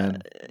kid,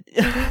 man.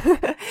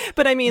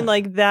 But I mean,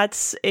 like,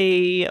 that's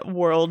a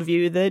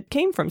worldview that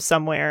came from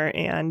somewhere.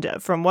 And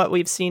from what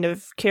we've seen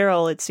of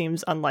Carol, it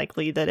seems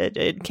unlikely that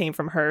it came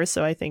from her.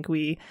 So I think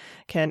we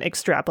can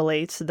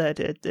extrapolate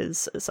that it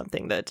is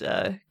something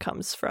that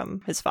comes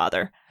from his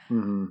father.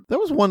 Mm-hmm. There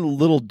was one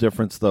little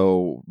difference,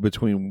 though,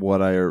 between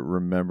what I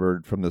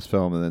remembered from this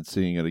film and then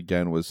seeing it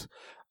again was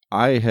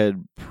I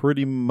had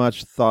pretty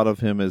much thought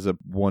of him as a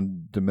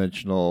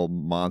one-dimensional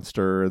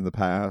monster in the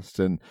past,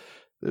 and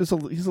he's a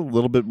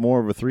little bit more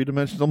of a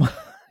three-dimensional,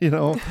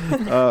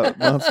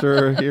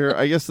 monster here.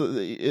 I guess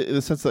in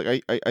the sense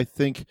that I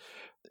think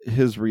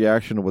his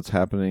reaction to what's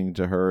happening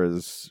to her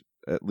is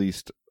at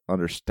least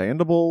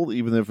understandable,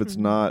 even if it's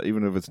not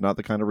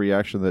the kind of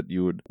reaction that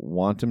you would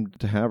want him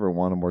to have or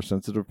want a more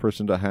sensitive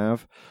person to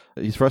have.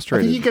 He's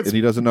frustrated and he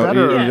doesn't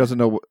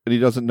know he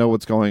doesn't know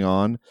what's going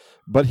on,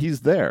 but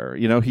he's there.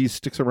 He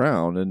sticks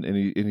around and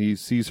he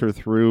sees her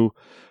through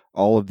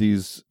all of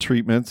these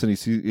treatments, and he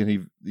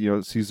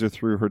sees her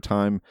through her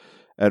time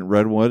at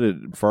Redwood,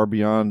 and far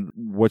beyond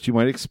what you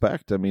might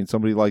expect. I mean,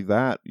 somebody like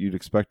that, you'd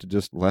expect to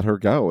just let her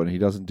go, and he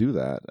doesn't do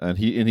that. And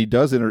he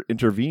does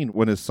intervene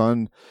when his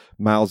son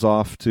mouths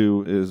off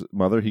to his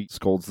mother. He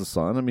scolds the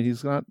son. I mean,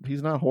 he's not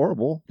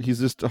horrible. He's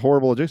just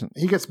horrible adjacent.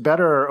 He gets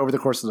better over the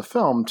course of the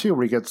film too,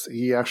 where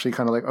he actually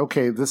kind of like,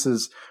 okay, this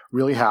is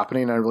really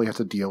happening. I really have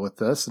to deal with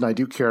this, and I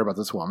do care about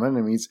this woman.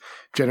 I mean, he's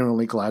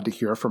genuinely glad to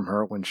hear from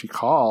her when she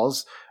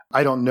calls.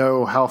 I don't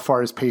know how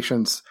far his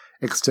patience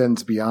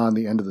extends beyond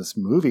the end of this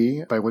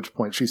movie, by which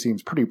point she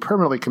seems pretty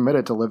permanently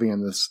committed to living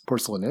in this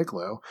porcelain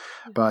igloo.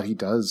 But he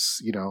does,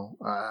 he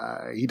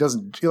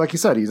doesn't, like you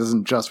said, he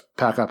doesn't just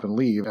pack up and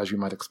leave as you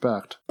might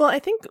expect. Well, I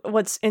think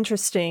what's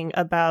interesting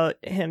about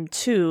him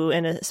too,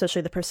 and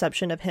especially the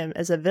perception of him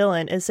as a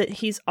villain, is that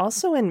he's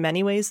also in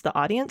many ways the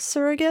audience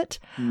surrogate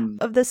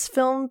of this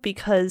film,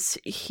 because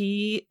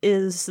he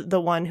is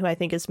the one who I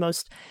think is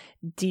most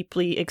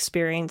deeply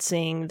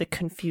experiencing the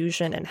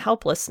confusion and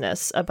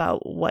helplessness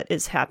about what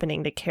is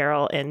happening to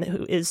Carol, and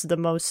who is the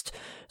most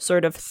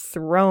sort of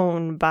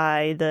thrown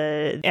by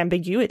the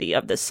ambiguity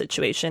of this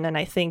situation. And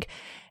I think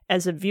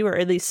as a viewer,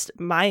 at least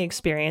my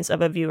experience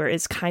of a viewer,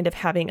 is kind of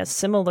having a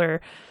similar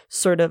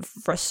sort of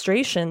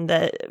frustration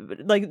that,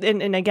 like,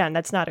 and again,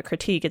 that's not a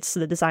critique, it's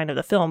the design of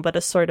the film, but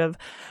a sort of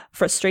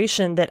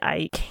frustration that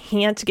I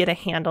can't get a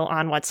handle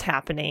on what's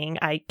happening.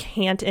 I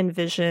can't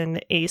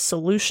envision a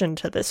solution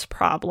to this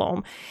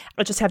problem.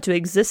 I just have to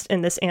exist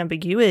in this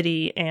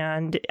ambiguity,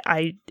 and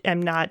I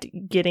am not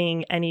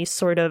getting any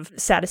sort of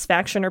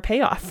satisfaction or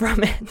payoff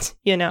from it,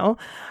 you know?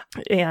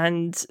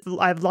 And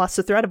I've lost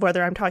the thread of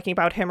whether I'm talking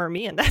about him or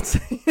me in that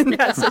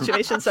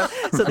situation. So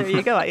there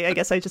you go. I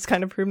guess I just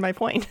kind of proved my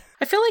point.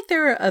 I feel like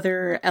there are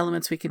other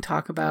elements we can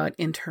talk about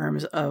in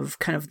terms of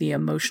kind of the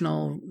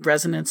emotional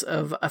resonance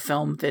of a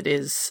film that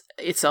is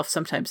itself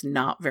sometimes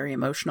not very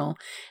emotional,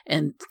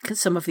 and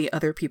some of the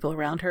other people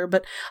around her.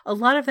 But a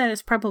lot of that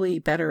is probably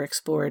better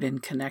explored in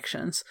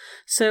Connections.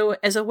 So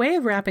as a way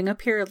of wrapping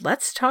up here,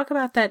 let's talk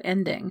about that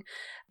ending.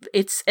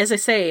 It's, as I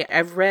say,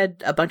 I've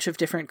read a bunch of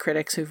different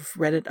critics who've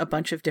read it a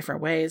bunch of different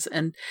ways,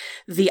 and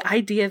the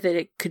idea that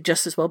it could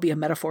just as well be a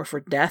metaphor for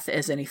death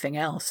as anything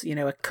else, you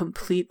know, a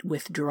complete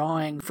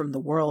withdrawing from the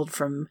world,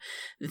 from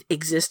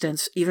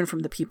existence, even from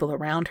the people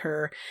around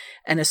her,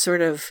 and a sort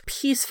of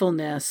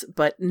peacefulness,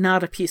 but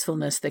not a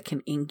peacefulness that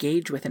can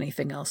engage with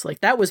anything else.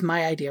 Like, that was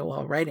my idea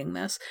while writing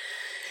this.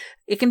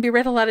 It can be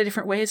read a lot of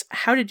different ways.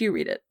 How did you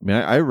read it? I mean,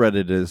 I read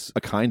it as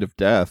a kind of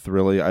death,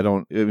 really. I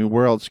mean,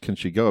 where else can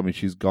she go? I mean,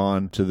 she's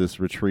gone to this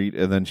retreat,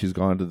 and then she's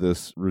gone to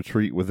this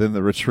retreat within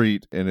the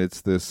retreat, and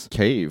it's this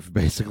cave,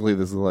 basically.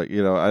 This is like,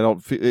 you know,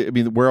 I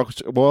mean, where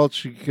else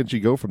can she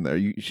go from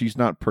there? She's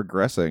not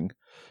progressing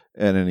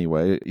in any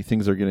way.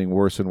 Things are getting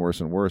worse and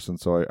worse and worse, and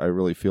so I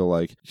really feel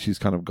like she's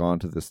kind of gone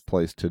to this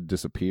place to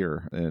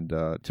disappear. And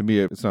to me,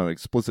 it's not an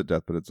explicit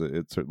death, but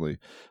it certainly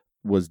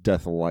was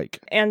death-like.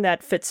 And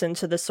that fits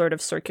into the sort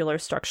of circular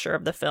structure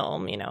of the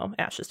film, you know,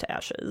 ashes to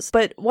ashes.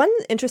 But one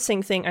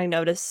interesting thing I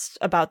noticed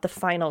about the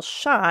final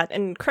shot,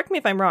 and correct me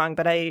if I'm wrong,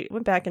 but I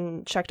went back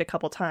and checked a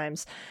couple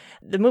times.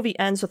 The movie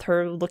ends with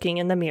her looking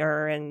in the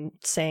mirror and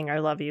saying, "I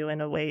love you,"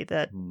 in a way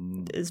that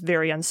is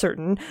very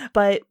uncertain.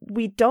 But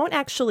we don't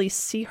actually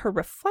see her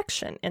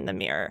reflection in the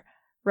mirror.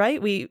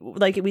 Right? We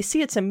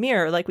see it's a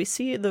mirror, like we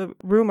see the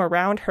room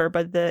around her,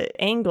 but the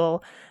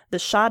angle the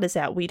shot is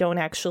at, we don't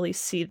actually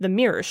see the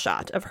mirror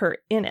shot of her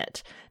in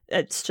it.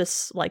 It's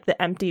just like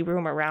the empty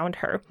room around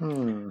her,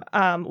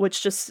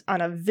 which just on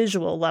a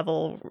visual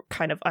level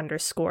kind of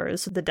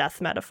underscores the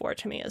death metaphor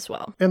to me as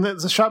well. And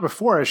the shot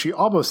before, she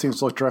almost seems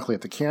to look directly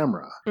at the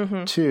camera,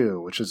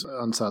 too, which is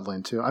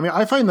unsettling, too. I mean,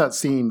 I find that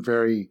scene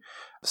very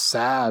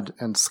sad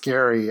and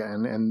scary,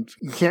 and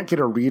you can't get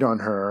a read on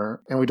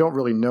her, and we don't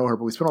really know her,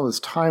 but we spend all this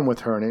time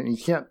with her, and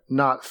you can't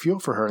not feel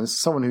for her. And this is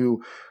someone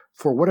who,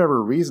 for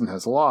whatever reason,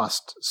 has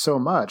lost so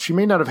much. She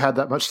may not have had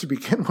that much to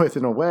begin with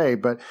in a way,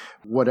 but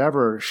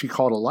whatever she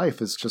called a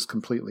life is just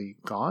completely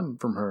gone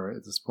from her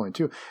at this point,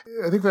 too.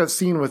 I think that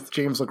scene with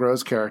James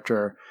LeGros's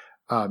character,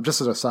 just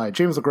as an aside,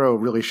 James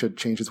LeGros really should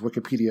change his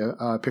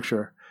Wikipedia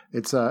picture.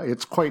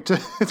 It's quite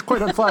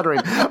unflattering,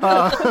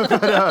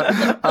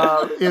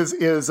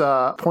 is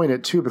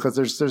pointed too, because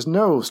there's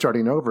no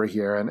starting over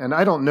here, and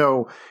I don't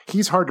know,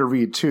 he's hard to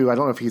read too. I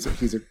don't know if he's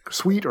a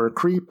sweet or a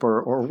creep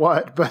or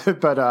what,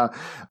 but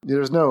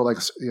there's no, like,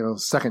 you know,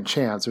 second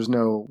chance. There's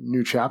no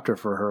new chapter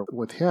for her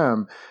with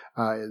him.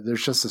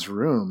 There's just this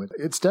room.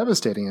 It's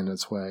devastating in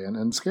its way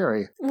and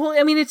scary. Well,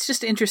 I mean, it's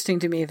just interesting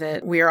to me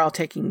that we are all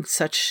taking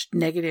such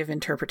negative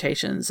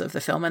interpretations of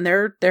the film, and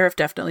there have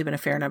definitely been a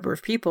fair number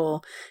of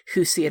people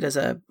who see it as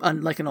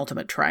like an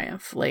ultimate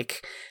triumph,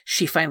 like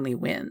she finally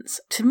wins.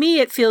 To me,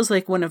 it feels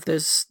like one of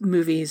those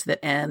movies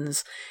that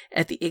ends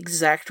at the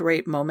exact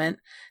right moment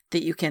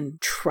that you can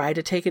try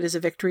to take it as a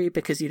victory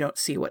because you don't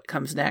see what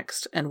comes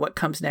next, and what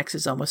comes next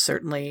is almost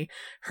certainly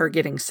her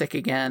getting sick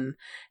again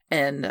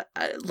and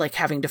like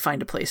having to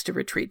find a place to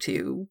retreat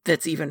to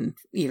that's even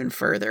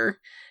further.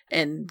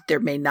 And there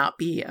may not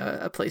be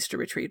a place to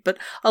retreat. But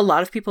a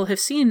lot of people have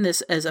seen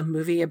this as a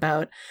movie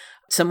about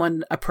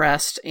someone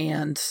oppressed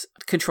and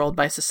controlled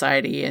by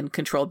society and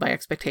controlled by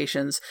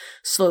expectations,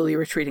 slowly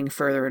retreating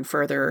further and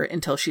further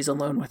until she's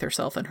alone with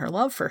herself and her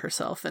love for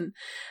herself. And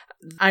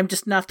I'm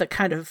just not the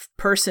kind of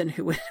person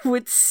who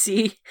would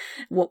see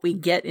what we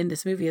get in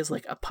this movie as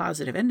like a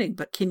positive ending.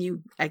 But can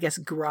you, I guess,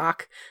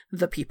 grok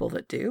the people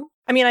that do?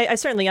 I mean, I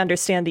certainly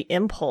understand the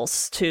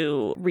impulse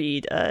to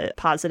read a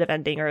positive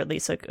ending, or at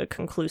least a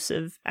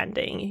conclusive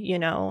ending, you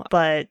know,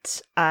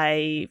 but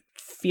I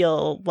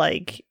feel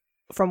like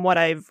from what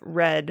I've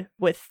read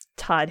with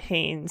Todd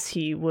Haynes,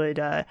 he would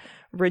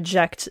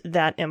reject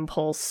that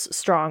impulse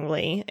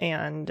strongly,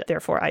 and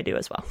therefore I do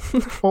as well.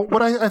 Well,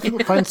 what I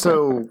find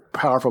so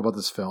powerful about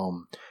this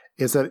film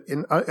is that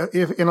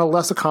in a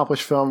less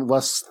accomplished film,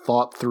 less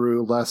thought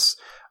through, less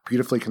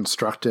beautifully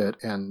constructed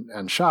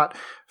and shot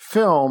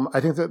film, I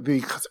think that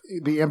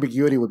the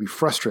ambiguity would be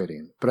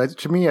frustrating. But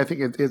to me, I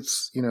think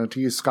it's, you know, to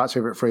use Scott's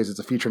favorite phrase, it's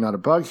a feature, not a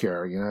bug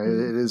here. You know,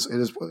 it is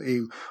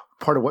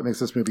a part of what makes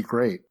this movie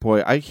great.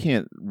 Boy, I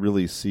can't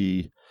really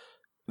see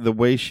the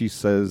way she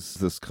says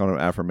this kind of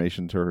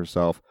affirmation to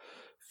herself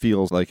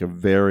feels like a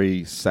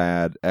very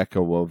sad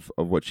echo of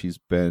what she's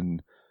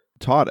been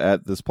taught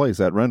at this place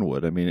at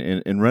Renwood. I mean,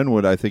 in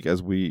Renwood, I think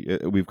as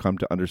we've come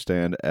to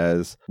understand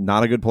as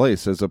not a good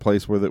place, as a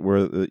place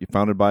where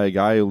founded by a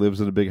guy who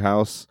lives in a big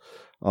house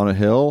on a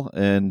hill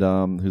and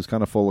who's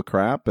kind of full of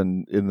crap.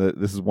 And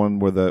this is one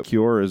where the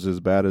cure is as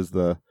bad as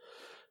the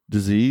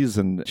disease,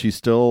 and she's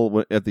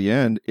still at the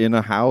end in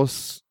a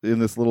house in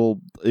this little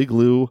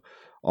igloo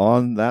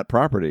on that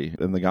property,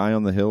 and the guy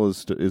on the hill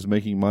is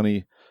making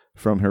money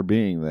from her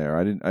being there.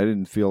 I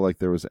didn't feel like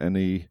there was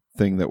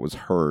anything that was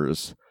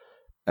hers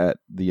at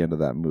the end of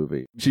that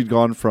movie. She'd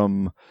gone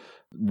from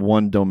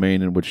one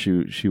domain in which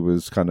she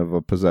was kind of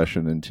a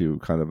possession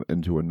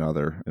into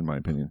another, in my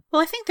opinion.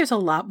 Well, I think there's a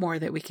lot more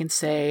that we can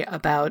say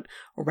about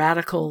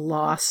radical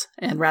loss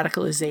and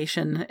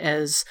radicalization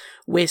as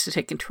ways to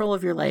take control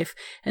of your life,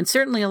 and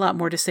certainly a lot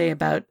more to say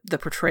about the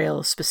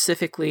portrayal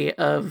specifically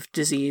of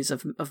disease,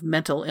 of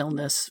mental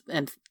illness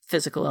and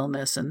physical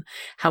illness, and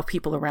how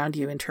people around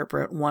you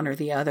interpret one or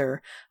the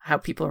other, how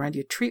people around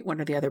you treat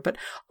one or the other. But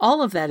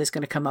all of that is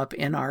going to come up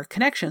in our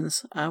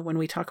connections when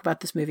we talk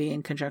about this movie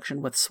in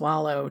conjunction with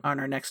Swallow on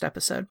our next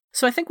episode.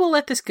 So I think we'll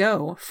let this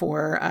go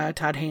for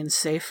Todd Haynes'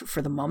 Safe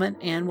for the moment,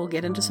 and we'll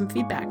get into some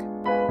feedback.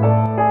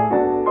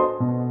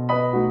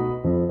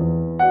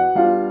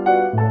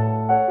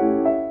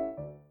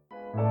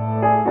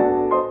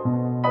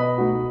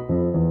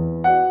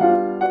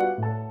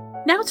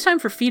 Now it's time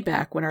for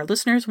feedback, when our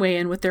listeners weigh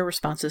in with their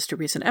responses to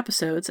recent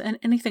episodes and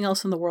anything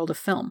else in the world of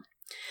film.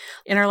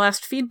 In our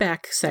last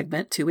feedback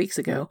segment 2 weeks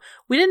ago,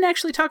 we didn't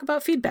actually talk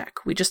about feedback.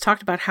 We just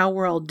talked about how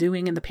we're all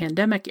doing in the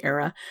pandemic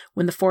era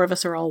when the four of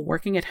us are all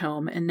working at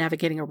home and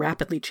navigating a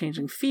rapidly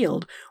changing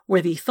field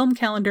where the film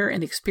calendar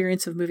and the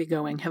experience of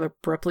moviegoing have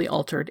abruptly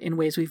altered in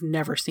ways we've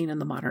never seen in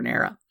the modern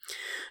era.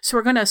 So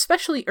we're going to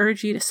especially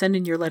urge you to send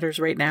in your letters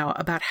right now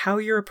about how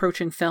you're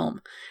approaching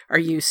film. Are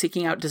you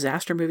seeking out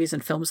disaster movies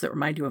and films that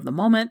remind you of the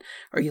moment?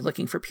 Are you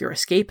looking for pure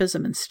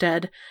escapism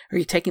instead? Are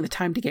you taking the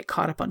time to get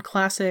caught up on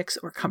classics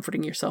or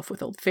comforting yourself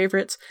with old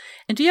favorites?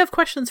 And do you have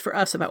questions for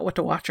us about what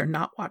to watch or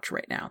not watch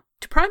right now?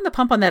 To prime the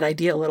pump on that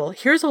idea a little,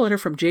 here's a letter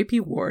from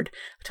J.P. Ward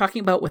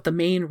talking about what the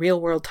main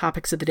real-world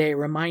topics of the day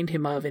remind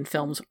him of in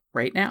films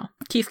right now.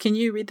 Keith, can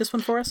you read this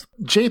one for us?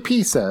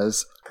 J.P.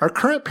 says, our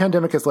current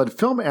pandemic has led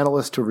film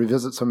analysts to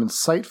revisit some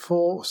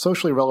insightful,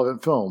 socially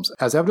relevant films,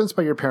 as evidenced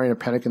by your pairing of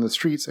Panic in the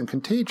Streets and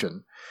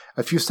Contagion.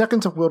 A few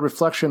seconds of willed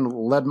reflection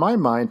led my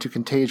mind to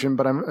Contagion,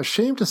 but I'm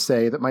ashamed to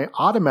say that my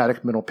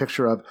automatic mental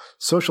picture of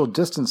social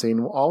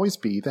distancing will always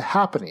be The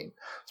Happening.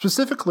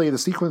 Specifically, the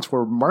sequence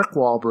where Mark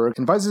Wahlberg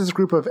invites his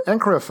group of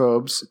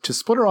anchorophobes to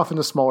splinter off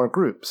into smaller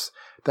groups.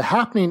 The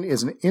Happening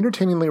is an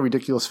entertainingly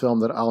ridiculous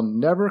film that I'll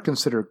never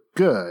consider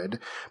good,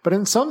 but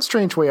in some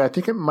strange way I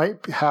think it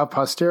might have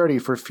posterity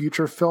for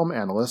future film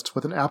analysts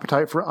with an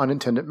appetite for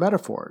unintended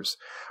metaphors.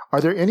 Are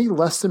there any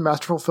less than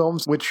masterful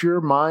films which your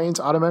minds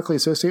automatically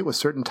associate with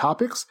certain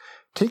topics?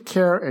 Take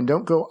care and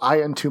don't go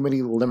eyeing too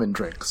many lemon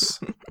drinks.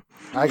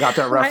 I got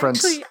that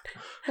reference.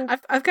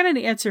 I've got an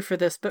answer for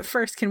this, but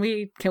first, can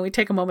we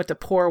take a moment to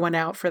pour one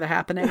out for The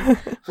Happening,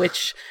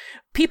 which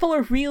people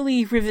are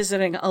really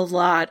revisiting a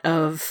lot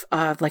of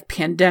like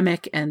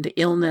pandemic and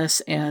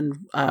illness and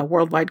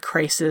worldwide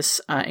crisis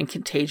and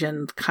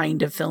Contagion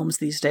kind of films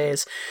these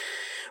days,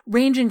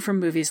 ranging from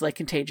movies like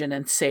Contagion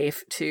and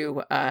Safe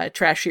to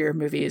trashier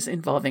movies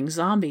involving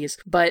zombies.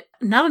 But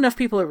not enough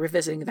people are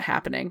revisiting The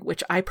Happening,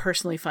 which I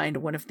personally find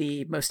one of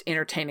the most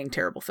entertaining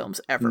terrible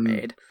films ever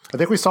made. I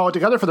think we saw it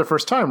together for the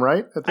first time,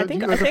 right? I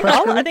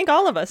think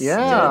all of us.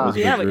 Yeah.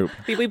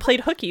 We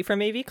played hooky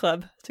from AV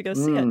Club to go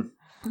see it.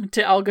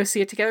 To all go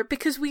see it together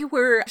because we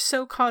were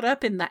so caught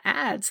up in the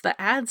ads. The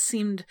ads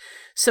seemed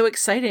so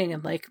exciting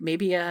and like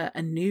maybe a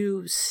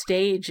new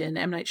stage in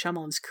M. Night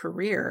Shyamalan's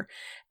career.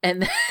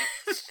 And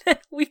then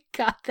we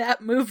got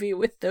that movie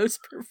with those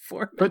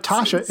performances. But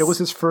Tasha, it was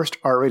his first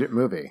R-rated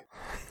movie.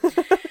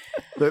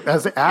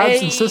 As the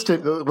ads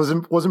insisted, it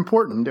was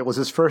important. It was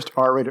his first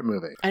R-rated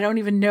movie. I don't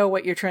even know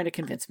what you're trying to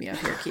convince me of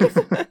here,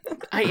 Keith.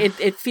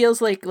 It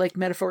feels like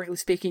metaphorically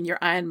speaking, you're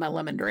eyeing my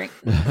lemon drink.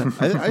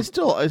 I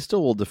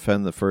still will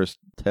defend the first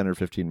 10 or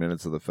 15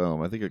 minutes of the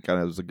film. I think it kind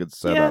of was a good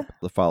setup. Yeah.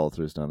 The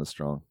follow-through is not as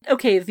strong.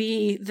 Okay,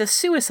 the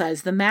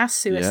suicides, the mass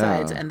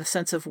suicides, and the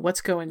sense of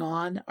what's going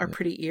on are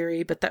pretty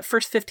eerie. But that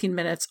first 15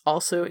 minutes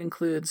also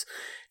includes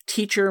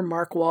teacher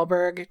Mark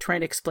Wahlberg trying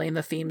to explain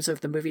the themes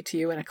of the movie to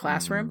you in a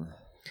classroom.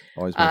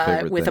 Always my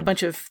favorite with thing.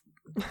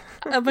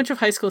 a bunch of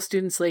high school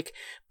students like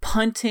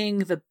punting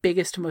the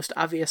biggest, most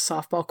obvious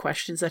softball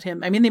questions at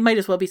him. I mean, they might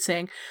as well be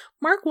saying,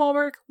 Mark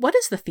Wahlberg, what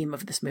is the theme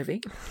of this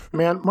movie?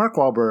 Man, Mark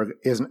Wahlberg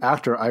is an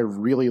actor I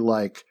really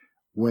like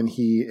when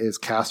he is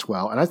cast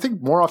well. And I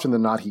think more often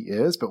than not he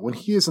is, but when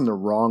he is in the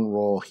wrong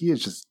role, he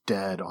is just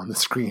dead on the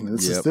screen.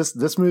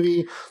 This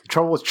movie,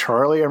 Trouble with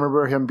Charlie, I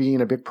remember him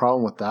being a big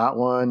problem with that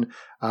one.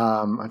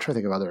 I'm trying to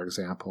think of other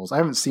examples. I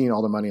haven't seen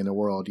All the Money in the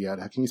World yet.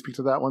 Can you speak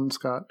to that one,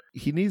 Scott?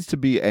 He needs to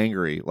be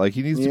angry. Like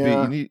he needs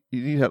to be,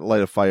 you need to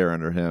light a fire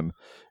under him.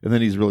 And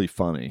then he's really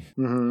funny.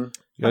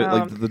 Mm-hmm.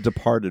 Like the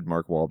departed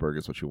Mark Wahlberg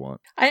is what you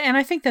want.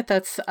 I think that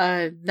that's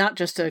not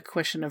just a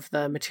question of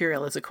the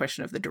material, it's a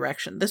question of the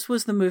direction. This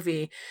was the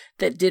movie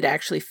that did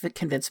actually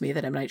convince me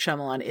that M. Night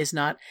Shyamalan is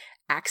not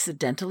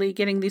accidentally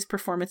getting these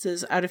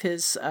performances out of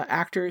his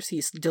actors.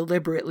 He's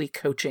deliberately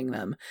coaching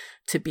them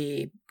to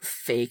be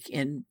fake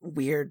in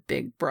weird,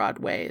 big, broad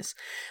ways.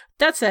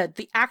 That said,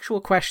 the actual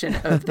question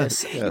of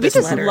this we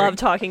just letter, love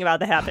talking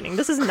about The Happening.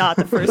 This is not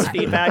the first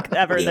feedback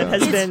ever that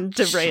has been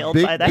derailed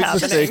by The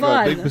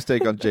Happening. Big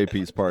mistake on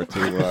JP's part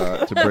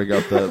to bring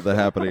up the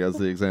Happening as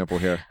the example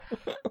here.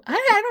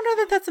 I don't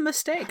know that that's a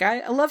mistake.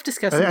 I love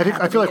discussing.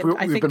 I feel like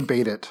we've been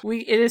baited.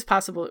 It is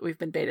possible that we've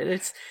been baited.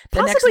 It's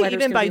the possibly next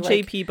even by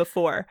JP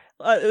before.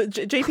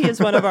 JP is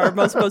one of our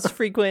most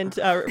frequent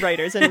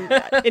writers, and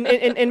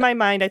in my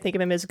mind, I think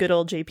of him as good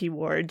old JP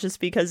Ward,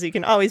 just because he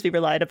can always be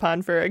relied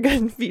upon for a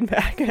good feedback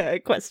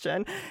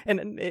question.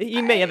 And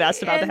he may have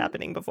asked about The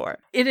Happening before.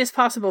 It is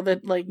possible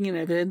that,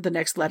 the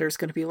next letter is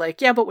going to be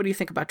like, yeah, but what do you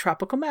think about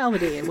Tropical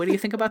Malady? And what do you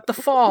think about The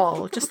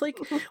Fall? Just like,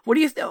 what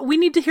do you? We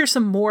need to hear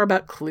some more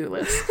about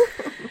Clueless.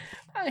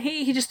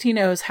 He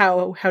knows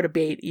how to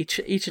bait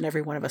each and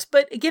every one of us.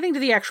 But getting to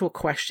the actual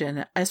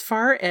question, as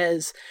far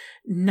as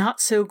not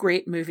so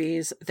great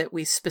movies that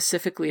we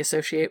specifically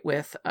associate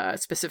with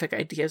specific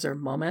ideas or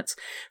moments,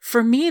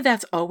 for me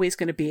that's always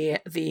going to be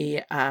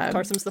the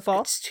Tarsum's The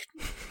Fall.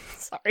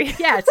 Sorry,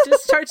 yeah,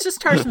 it's just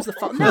Tarsum's The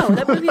Fall. No,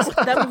 that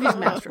movie's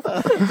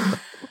masterful.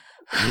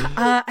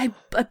 I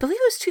believe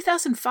it was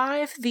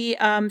 2005, the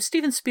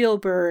Steven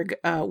Spielberg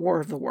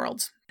War of the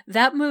Worlds.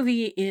 That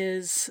movie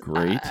is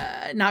great.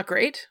 Not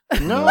great.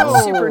 No,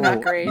 super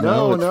not great.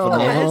 No, it's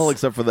phenomenal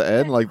except for the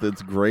end. Like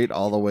it's great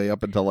all the way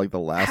up until like the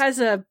last has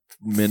a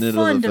minute of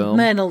the film.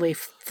 Fundamentally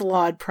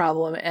flawed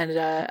problem, and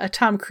a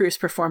Tom Cruise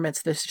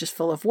performance that's just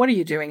full of what are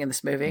you doing in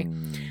this movie?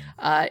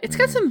 It's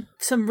got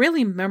some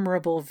really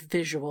memorable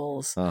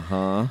visuals.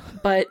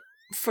 But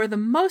for the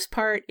most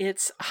part,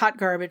 it's hot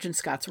garbage and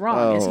Scott's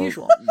wrong as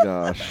usual.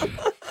 Gosh.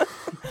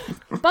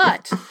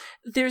 But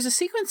there's a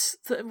sequence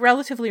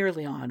relatively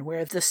early on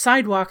where the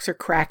sidewalks are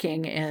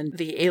cracking and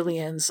the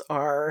aliens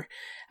are,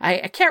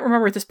 I can't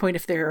remember at this point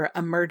if they're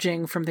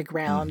emerging from the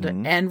ground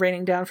and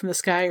raining down from the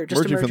sky or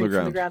just emerging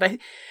from the ground.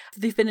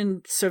 They've been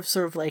in sort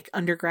of like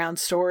underground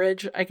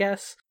storage, I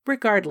guess.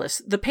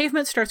 Regardless, the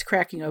pavement starts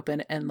cracking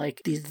open and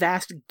like these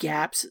vast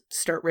gaps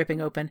start ripping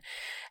open.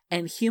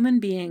 And human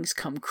beings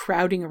come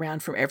crowding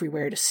around from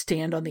everywhere to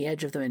stand on the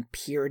edge of them and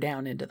peer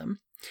down into them.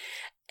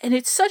 And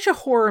it's such a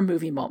horror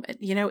movie moment.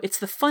 It's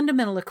the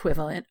fundamental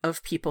equivalent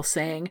of people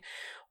saying,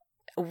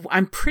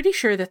 I'm pretty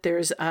sure that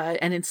there's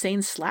an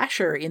insane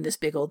slasher in this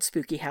big old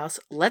spooky house.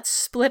 Let's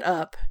split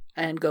up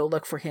and go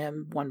look for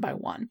him one by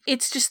one.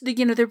 It's just,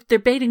 they're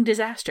baiting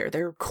disaster.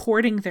 They're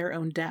courting their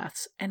own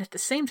deaths. And at the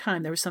same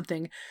time, there was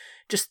something,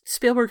 just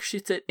Spielberg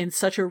shoots it in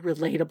such a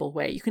relatable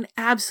way. You can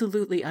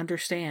absolutely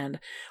understand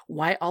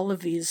why all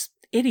of these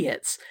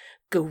idiots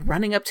go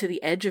running up to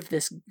the edge of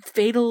this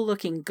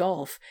fatal-looking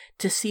gulf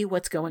to see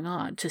what's going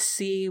on, to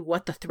see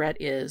what the threat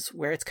is,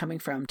 where it's coming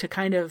from, to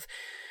kind of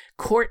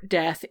court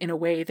death in a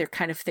way they're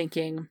kind of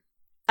thinking,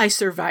 I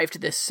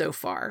survived this so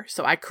far,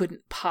 so I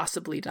couldn't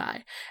possibly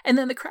die. And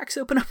then the cracks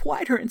open up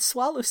wider and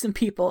swallow some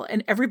people,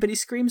 and everybody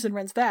screams and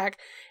runs back,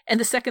 and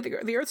the second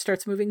the earth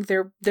starts moving,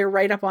 they're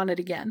right up on it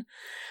again.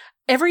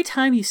 Every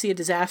time you see a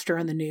disaster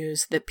on the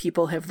news that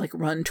people have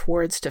run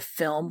towards to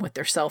film with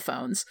their cell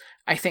phones,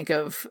 I think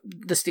of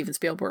the Steven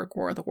Spielberg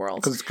War of the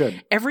Worlds. Because it's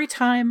good. Every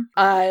time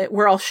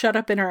we're all shut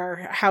up in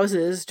our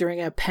houses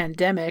during a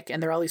pandemic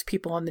and there are all these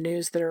people on the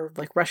news that are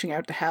rushing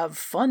out to have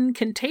fun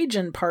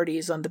contagion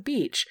parties on the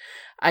beach,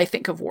 I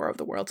think of War of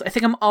the Worlds. I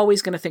think I'm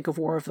always going to think of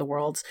War of the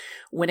Worlds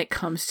when it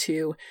comes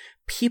to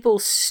people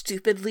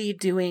stupidly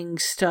doing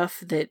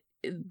stuff that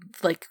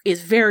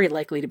is very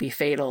likely to be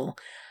fatal.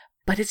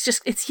 But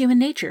it's human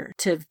nature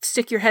to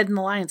stick your head in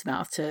the lion's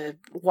mouth, to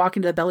walk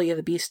into the belly of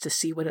the beast to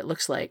see what it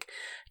looks like,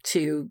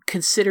 to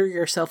consider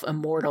yourself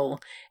immortal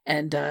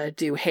and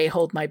do, hey,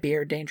 hold my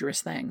beer,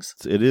 dangerous things.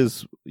 It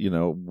is,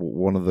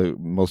 one of the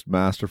most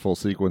masterful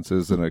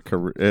sequences in a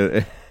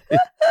career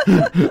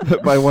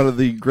by one of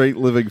the great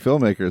living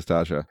filmmakers,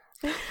 Tasha.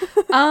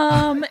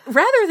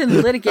 Rather than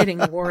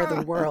litigating War of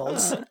the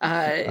Worlds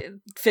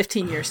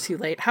 15 years too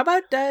late, how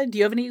about, do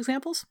you have any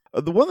examples?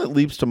 The one that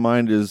leaps to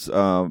mind is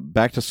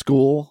Back to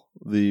School,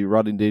 the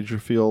Rodney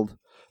Dangerfield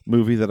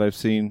movie that I've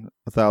seen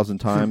 1,000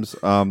 times.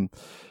 And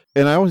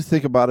I always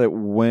think about it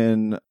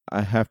when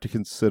I have to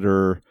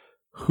consider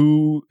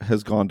who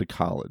has gone to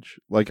college.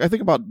 I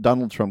think about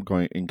Donald Trump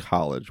going in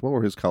college. What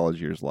were his college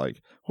years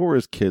like? What were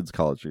his kids'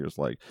 college years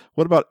like?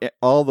 What about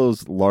all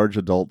those large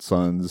adult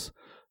sons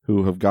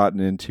who have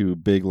gotten into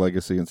big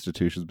legacy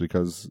institutions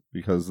because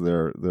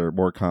they're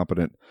more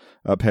competent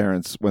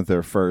parents went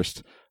there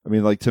first? I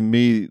mean, to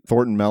me,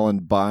 Thornton Mellon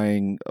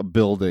buying a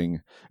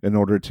building in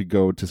order to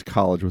go to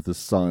college with his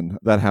son,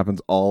 that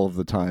happens all of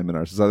the time in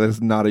our society. That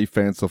is not a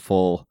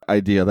fanciful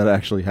idea. That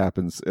actually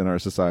happens in our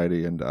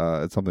society, and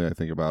it's something I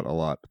think about a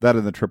lot. That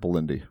and the Triple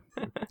Lindy.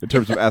 In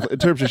terms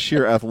of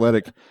sheer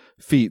athletic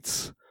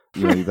feats,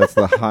 That's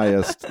the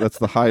highest. That's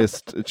the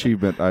highest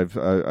achievement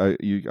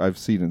I've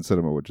seen in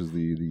cinema, which is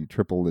the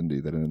triple Lindy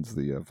that ends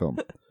the film.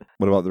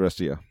 What about the rest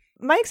of you?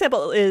 My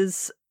example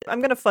is, I'm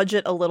going to fudge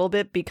it a little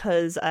bit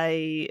because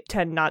I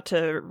tend not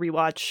to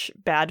rewatch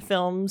bad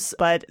films,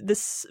 but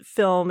this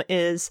film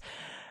is,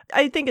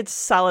 I think it's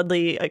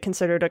solidly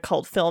considered a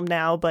cult film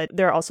now, but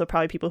there are also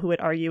probably people who would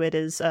argue it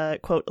is a,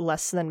 quote,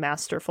 less than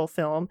masterful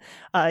film,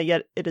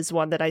 yet it is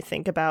one that I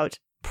think about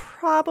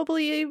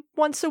probably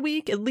once a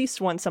week, at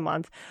least once a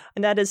month,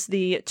 and that is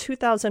the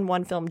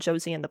 2001 film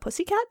Josie and the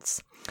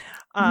Pussycats.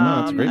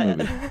 It's a great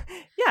movie.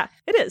 Yeah,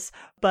 it is.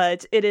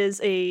 But it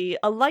is a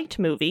light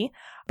movie,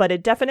 but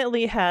it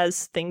definitely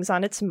has things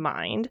on its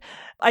mind.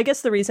 I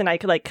guess the reason I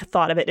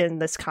thought of it in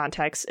this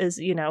context is,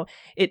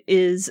 it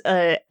is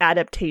an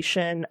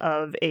adaptation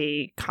of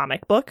a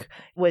comic book,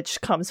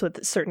 which comes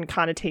with certain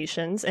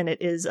connotations, and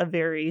it is a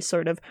very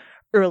sort of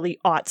early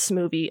aughts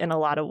movie in a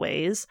lot of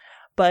ways.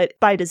 But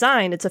by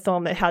design, it's a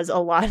film that has a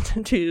lot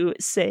to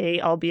say,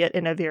 albeit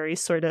in a very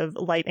sort of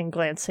light and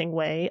glancing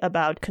way,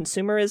 about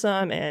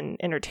consumerism and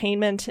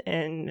entertainment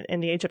in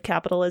the age of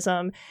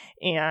capitalism.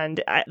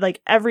 And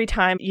every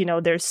time,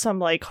 there's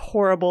some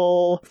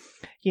horrible,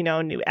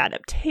 new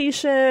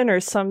adaptation or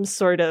some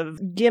sort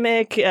of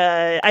gimmick.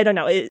 I don't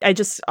know. I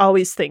just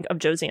always think of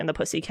Josie and the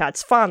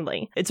Pussycats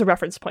fondly. It's a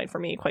reference point for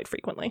me quite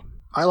frequently.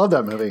 I love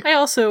that movie.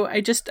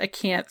 I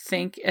can't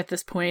think at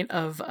this point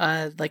of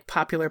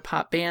popular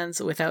pop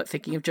bands without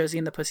thinking of Josie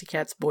and the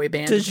Pussycats boy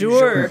band. Du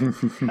jour.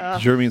 Du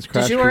jour means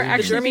crash. Du jour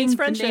actually means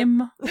friendship.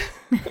 Name...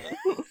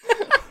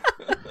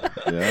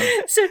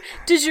 Yeah. So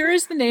du jour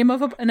is the name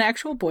of an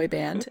actual boy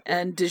band,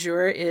 and du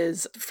jour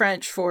is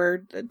French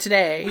for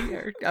today,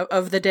 or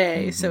of the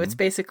day. Mm-hmm. So it's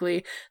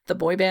basically the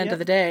boy band of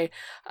the day.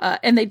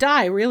 And they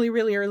die really,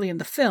 really early in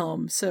the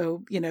film.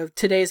 So,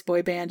 today's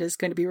boy band is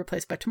going to be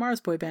replaced by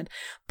tomorrow's boy band.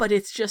 But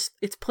it's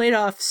played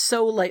off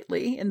so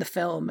lightly in the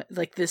film,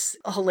 like this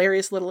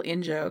hilarious little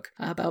in-joke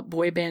about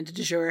boy band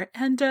du jour.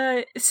 And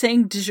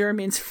saying du jour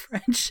means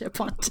friendship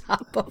on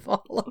top of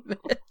all of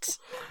it.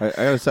 I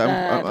gotta say,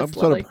 I'm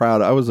sort of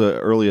proud. I was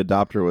an early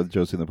adopter with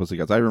Josie and the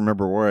Pussycats. I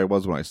remember where I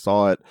was when I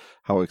saw it,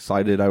 how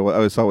excited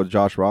I saw it with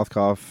Josh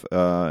Rothkopf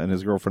and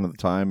his girlfriend at the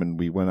time, and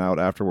we went out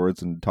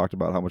afterwards and talked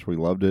about how much we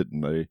loved it.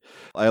 And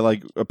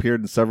I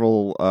appeared in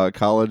several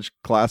college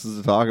classes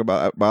to talk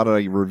about it.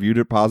 I reviewed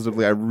it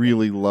positively. I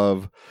really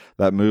love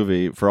that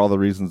movie for all the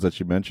reasons that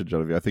you mentioned,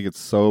 Genevieve. I think it's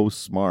so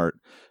smart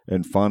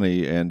and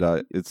funny, and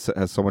it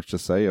has so much to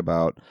say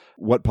about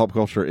what pop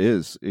culture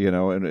is,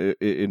 and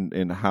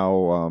in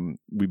how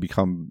we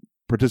become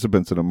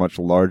participants in a much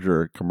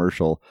larger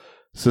commercial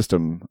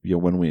system,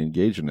 when we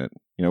engage in it,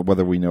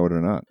 whether we know it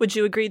or not. Would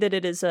you agree that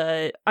it is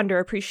a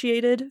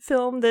underappreciated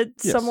film that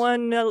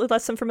someone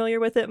less than familiar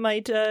with it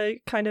might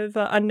kind of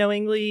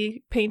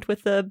unknowingly paint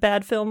with the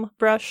bad film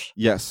brush?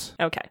 Yes.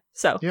 Okay.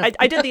 So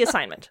I did the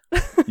assignment.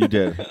 You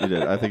did.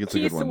 I think it's a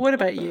good one. What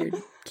about you?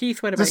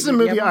 Keith, what about you? This is a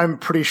movie I'm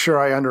pretty sure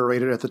I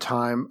underrated at the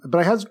time, but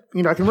I can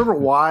remember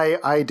why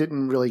I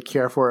didn't really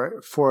care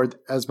for it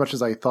as much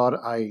as I thought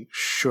I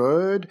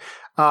should,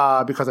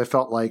 because I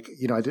felt like,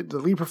 I did the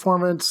lead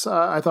performance,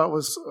 I thought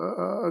was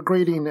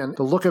grating, and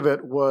the look of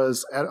it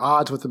was at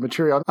odds with the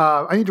material.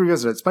 I need to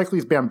revisit it. Spike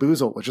Lee's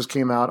Bamboozled, which just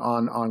came out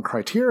on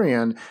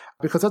Criterion,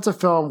 because that's a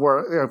film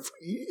where,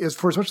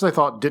 for as much as I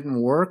thought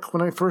didn't work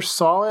when I first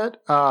saw it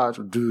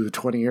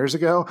 20 years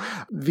ago,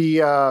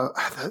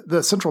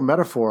 the central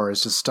metaphor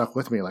is just stuck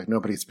with me like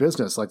nobody's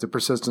business, like the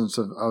persistence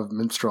of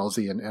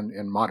minstrelsy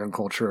and modern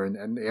culture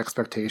and the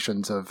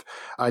expectations of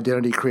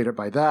identity created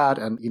by that,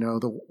 and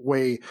the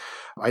way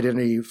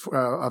identity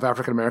of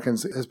African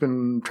Americans has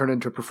been turned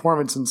into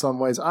performance in some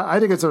ways. I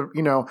think it's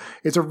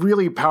a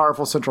really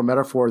powerful central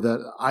metaphor that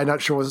I'm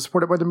not sure was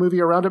supported by the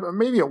movie around it, but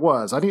maybe it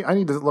was. I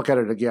need to look at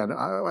it again.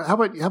 How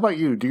about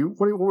you?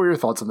 What were your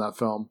thoughts on that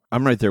film?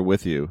 I'm right there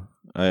with you.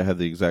 I had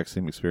the exact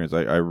same experience.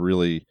 I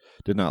really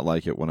did not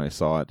like it when I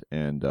saw it,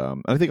 and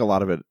I think a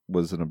lot of it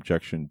was an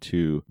objection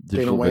to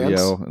digital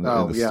video and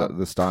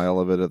the style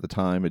of it at the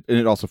time. And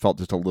it also felt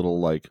just a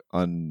little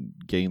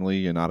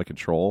ungainly and out of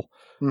control.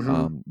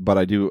 Mm-hmm. But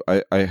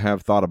I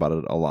have thought about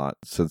it a lot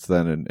since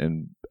then,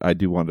 and I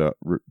do want to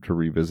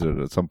revisit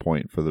it at some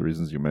point for the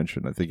reasons you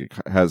mentioned. I think it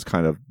has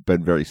kind of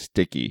been very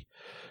sticky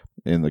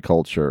in the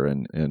culture,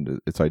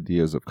 and its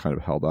ideas have kind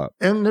of held up.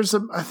 And there's the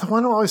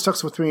one that always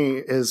sticks with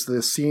me is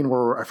the scene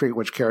where, I forget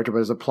which character, but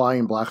is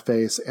applying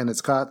blackface, and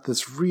it's got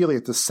this really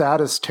the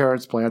saddest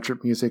Terrence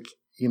Blanchard music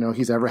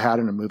he's ever had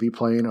in a movie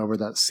playing over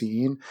that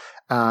scene,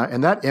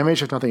 and that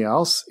image, if nothing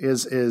else,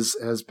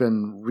 has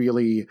been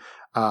really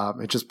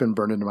it's just been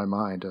burned into my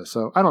mind.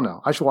 So I don't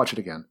know. I should watch it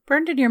again.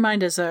 Burned in your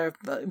mind as a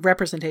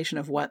representation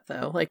of what,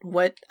 though? Like,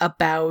 what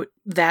about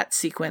that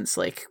sequence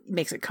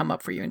makes it come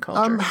up for you in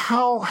culture?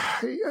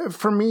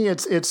 For me,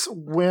 it's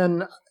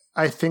when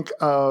I think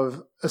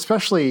of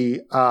especially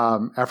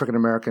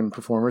African-American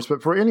performers,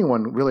 but for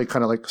anyone really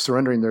kind of like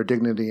surrendering their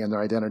dignity and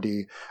their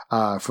identity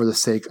for the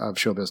sake of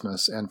show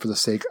business and for the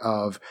sake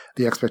of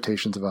the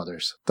expectations of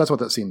others. That's what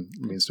that scene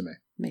means to me.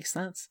 Makes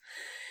sense.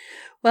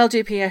 Well,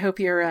 JP, I hope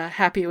you're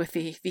happy with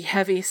the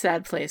heavy,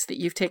 sad place that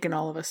you've taken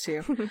all of us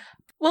to.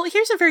 Well,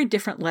 here's a very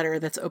different letter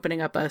that's opening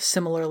up a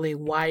similarly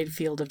wide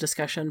field of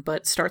discussion,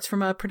 but starts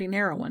from a pretty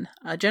narrow one.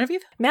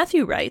 Genevieve?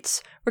 Matthew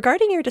writes,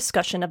 regarding your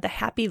discussion of the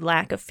happy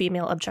lack of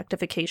female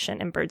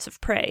objectification in Birds of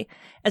Prey,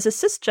 as a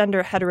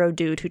cisgender hetero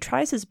dude who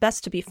tries his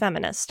best to be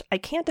feminist, I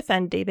can't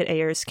defend David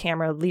Ayer's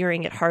camera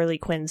leering at Harley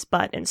Quinn's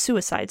butt in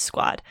Suicide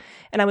Squad,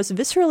 and I was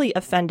viscerally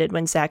offended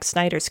when Zack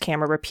Snyder's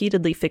camera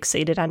repeatedly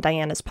fixated on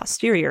Diana's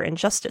posterior in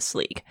Justice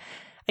League.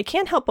 I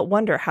can't help but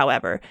wonder,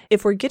 however,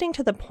 if we're getting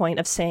to the point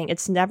of saying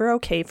it's never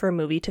okay for a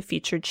movie to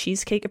feature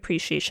cheesecake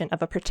appreciation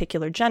of a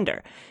particular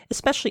gender,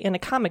 especially in a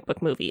comic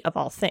book movie of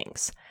all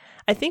things.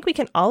 I think we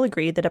can all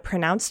agree that a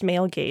pronounced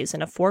male gaze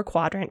in a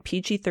 4-quadrant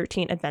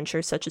PG-13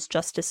 adventure such as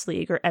Justice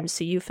League or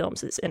MCU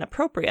films is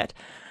inappropriate,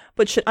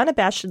 but should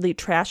unabashedly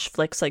trash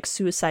flicks like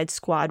Suicide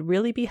Squad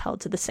really be held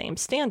to the same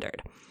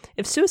standard?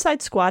 If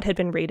Suicide Squad had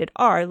been rated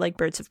R like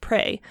Birds of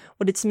Prey,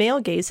 would its male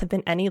gaze have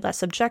been any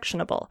less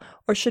objectionable,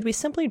 or should we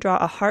simply draw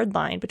a hard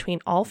line between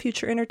all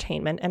future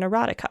entertainment and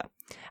erotica?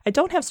 I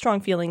don't have strong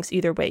feelings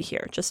either way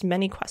here, just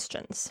many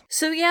questions.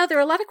 So yeah, there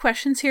are a lot of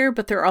questions here,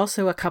 but there are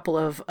also a couple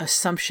of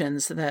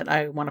assumptions that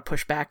I want to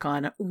push back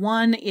on.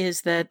 One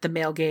is that the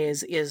male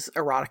gaze is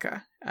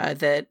erotica.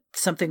 That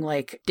something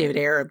like David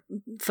Ayer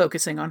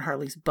focusing on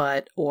Harley's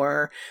butt,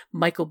 or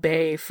Michael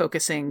Bay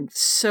focusing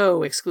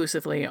so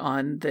exclusively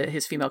on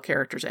his female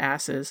characters'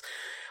 asses.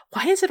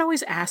 Why is it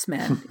always ass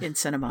men in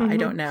cinema? I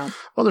don't know.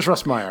 Well, there's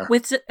Russ Meyer.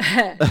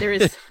 There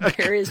is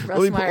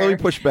Russ Meyer. Let me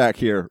push back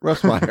here.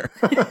 Russ Meyer.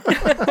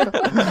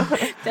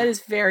 That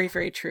is very,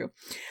 very true.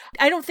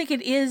 I don't think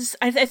it is.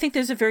 I think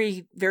there's a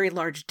very, very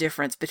large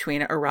difference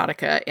between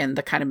erotica and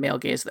the kind of male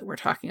gaze that we're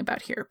talking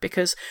about here,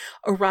 because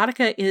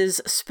erotica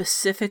is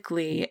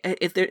specifically,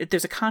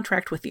 there's a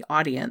contract with the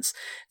audience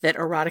that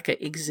erotica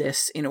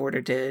exists in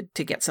order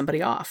to get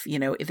somebody off,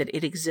 that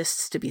it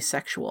exists to be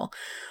sexual.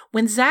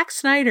 When Zack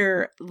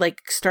Snyder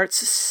starts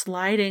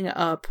sliding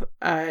up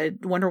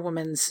Wonder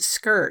Woman's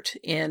skirt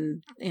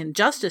in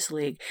Justice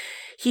League,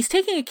 he's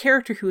taking a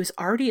character who is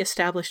already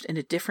established in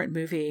a different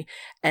movie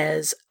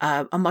as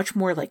a much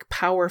more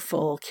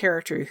powerful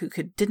character who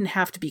didn't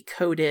have to be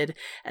coded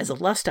as a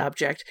lust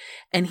object,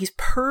 and he's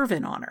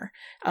perving on her.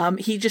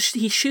 He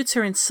shoots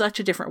her in such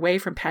a different way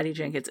from Patty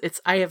Jenkins.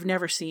 I have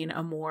never seen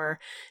a more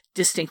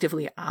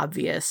distinctively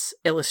obvious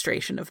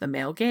illustration of the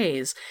male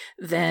gaze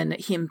than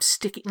him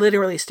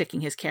literally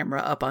sticking his camera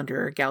up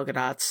under Gal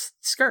Gadot's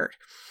skirt.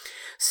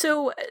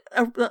 So,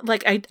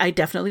 I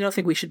definitely don't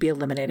think we should be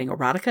eliminating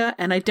erotica,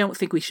 and I don't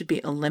think we should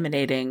be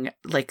eliminating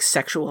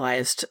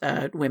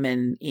sexualized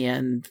women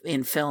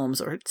in films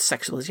or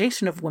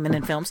sexualization of women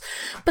in films.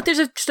 But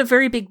there's just a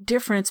very big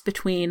difference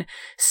between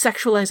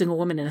sexualizing a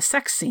woman in a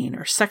sex scene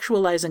or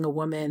sexualizing a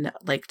woman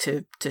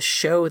to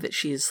show that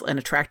she's an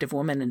attractive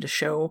woman and to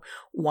show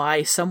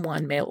why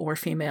someone, male or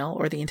female,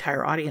 or the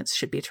entire audience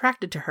should be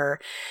attracted to her,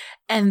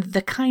 and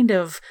the kind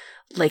of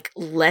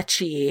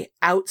lechy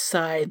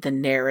outside the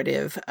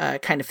narrative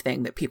kind of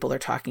thing that people are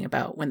talking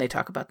about when they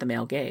talk about the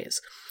male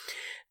gaze.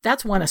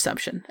 That's one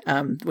assumption,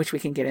 which we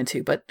can get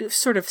into, but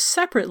sort of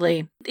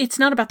separately, it's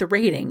not about the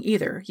rating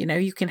either.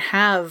 You can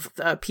have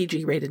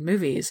PG-rated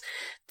movies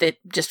that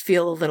just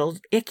feel a little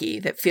icky,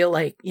 that feel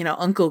like,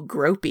 Uncle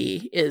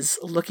Gropey is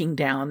looking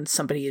down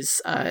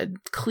somebody's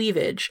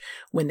cleavage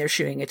when they're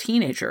shooting a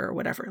teenager or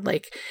whatever.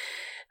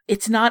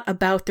 It's not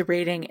about the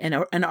rating,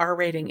 and an R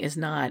rating is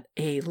not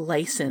a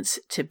license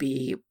to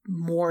be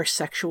more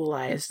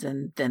sexualized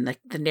than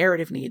the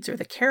narrative needs or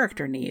the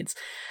character needs.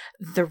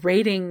 The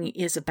rating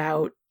is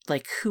about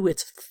who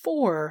it's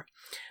for,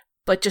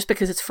 but just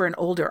because it's for an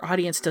older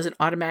audience doesn't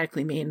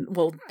automatically mean,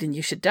 well, then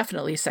you should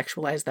definitely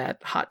sexualize that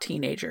hot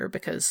teenager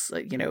because,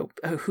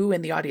 who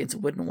in the audience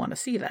wouldn't want to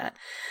see that?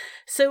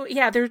 So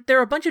yeah, there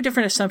are a bunch of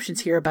different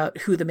assumptions here about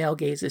who the male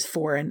gaze is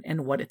for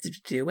and what it's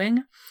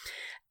doing.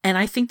 And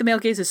I think the male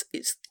gaze is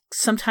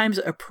sometimes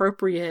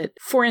appropriate.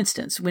 For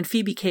instance, when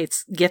Phoebe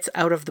Cates gets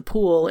out of the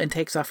pool and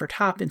takes off her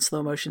top in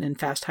slow motion in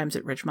Fast Times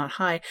at Ridgemont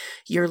High,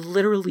 you're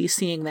literally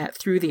seeing that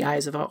through the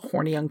eyes of a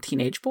horny young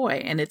teenage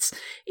boy. And it's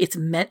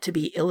meant to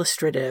be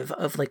illustrative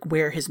of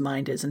where his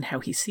mind is and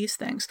how he sees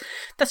things.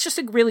 That's just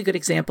a really good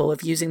example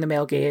of using the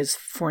male gaze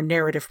for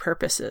narrative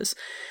purposes.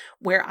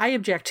 Where I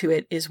object to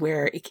it is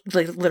where it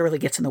literally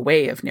gets in the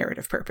way of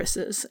narrative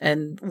purposes.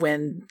 And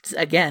when,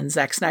 again,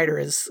 Zack Snyder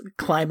is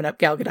climbing up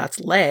Gal Gadot's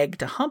leg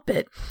to hump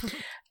it,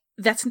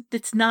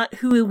 it's not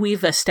who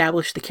we've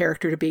established the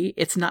character to be.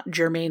 It's not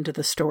germane to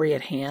the story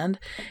at hand.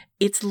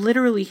 It's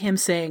literally him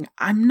saying,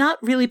 I'm not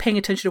really paying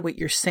attention to what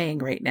you're saying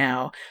right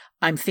now.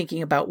 I'm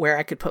thinking about where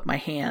I could put my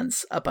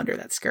hands up under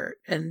that skirt.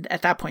 And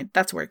at that point,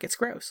 that's where it gets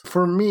gross.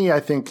 For me,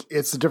 I think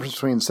it's the difference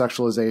between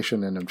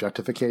sexualization and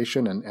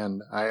objectification.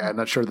 And I'm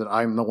not sure that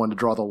I'm the one to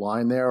draw the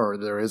line there, or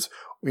there is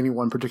any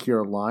one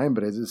particular line,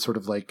 but it's sort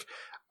of like,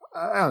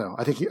 I don't know.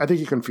 I think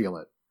you can feel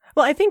it.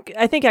 Well, I think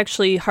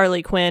actually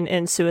Harley Quinn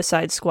in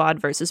Suicide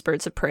Squad versus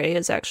Birds of Prey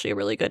is actually a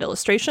really good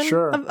illustration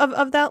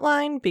of that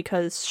line,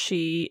 because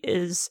she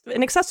is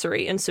an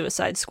accessory in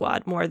Suicide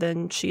Squad more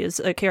than she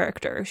is a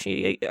character.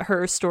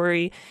 Her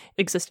story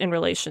exists in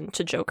relation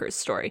to Joker's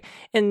story.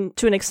 And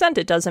to an extent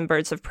it does in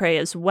Birds of Prey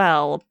as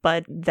well,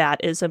 but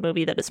that is a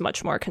movie that is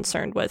much more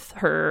concerned with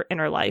her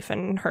inner life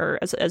and her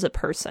as a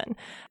person.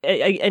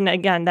 And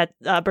again, that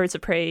Birds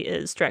of Prey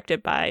is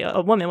directed by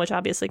a woman, which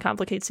obviously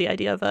complicates the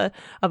idea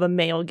of a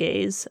male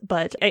gaze,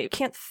 but I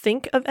can't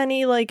think of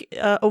any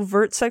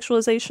overt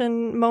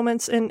sexualization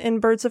moments in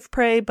Birds of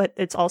Prey, but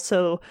it's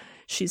also,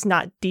 she's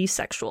not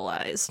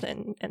desexualized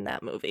in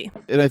that movie.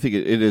 And I think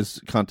it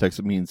is context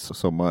that means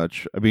so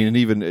much. I mean, and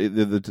even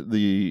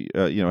the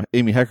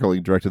Amy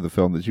Heckerling directed the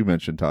film that you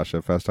mentioned,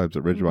 Tasha, Fast Times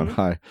at Ridgemont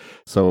High,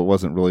 so it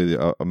wasn't really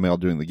a male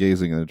doing the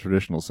gazing in the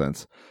traditional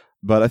sense.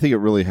 But I think it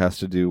really has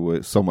to do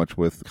with so much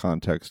with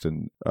context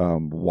and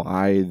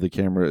why the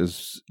camera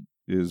is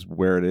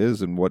where it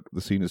is and what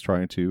the scene is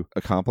trying to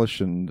accomplish.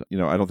 And,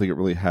 I don't think it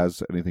really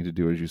has anything to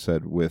do, as you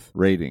said, with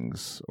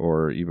ratings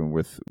or even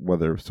with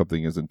whether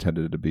something is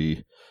intended to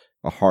be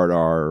a hard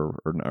R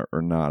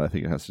or not. I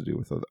think it has to do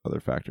with other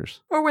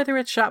factors. Or whether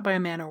it's shot by a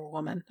man or a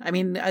woman. I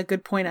mean, a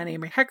good point on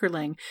Amy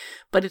Heckerling,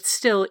 but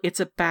it's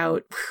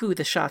about who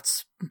the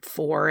shot's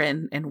for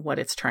and what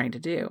it's trying to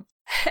do.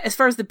 As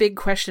far as the big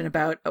question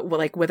about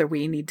whether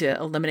we need to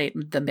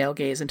eliminate the male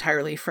gaze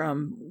entirely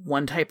from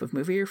one type of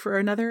movie or for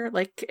another,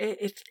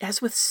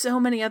 as with so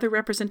many other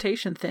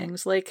representation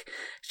things,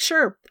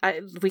 sure,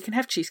 we can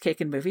have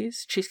cheesecake in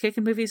movies. Cheesecake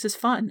in movies is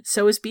fun.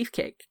 So is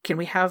beefcake. Can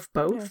we have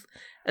both? Yeah.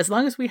 As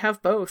long as we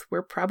have both,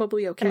 we're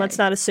probably okay. And let's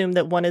not assume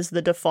that one is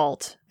the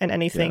default and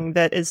anything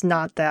that is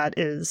not that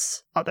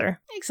is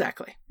other.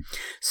 Exactly.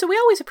 So we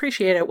always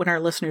appreciate it when our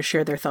listeners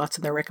share their thoughts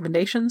and their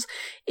recommendations.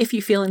 If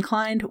you feel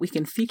inclined, we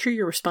can feature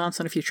your response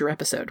on a future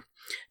episode.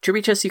 To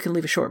reach us, you can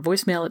leave a short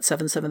voicemail at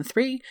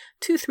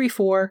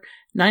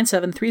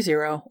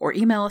 773-234-9730 or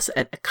email us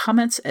at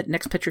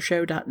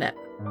comments@nextpictureshow.net.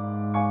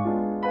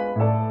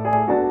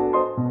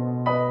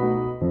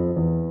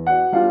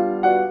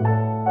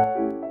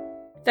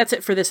 That's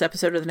it for this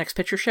episode of The Next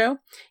Picture Show.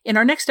 In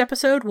our next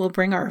episode, we'll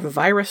bring our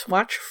Virus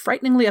Watch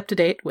frighteningly up to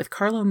date with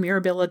Carlo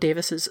Mirabella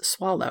Davis's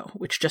Swallow,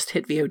 which just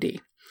hit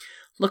VOD.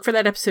 Look for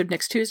that episode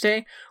next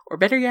Tuesday, or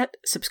better yet,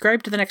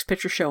 subscribe to The Next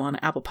Picture Show on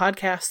Apple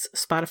Podcasts,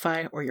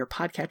 Spotify, or your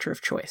podcatcher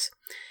of choice.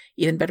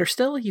 Even better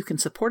still, you can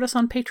support us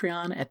on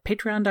Patreon at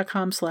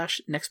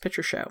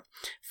patreon.com/nextpictureshow.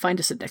 Find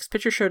us at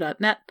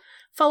nextpictureshow.net,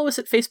 follow us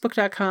at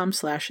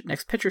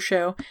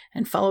facebook.com/nextpictureshow,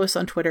 and follow us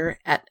on Twitter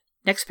at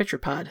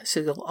NextPicturePod, so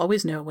you'll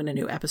always know when a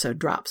new episode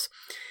drops.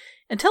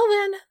 Until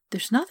then,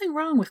 there's nothing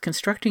wrong with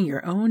constructing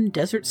your own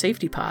desert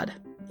safety pod.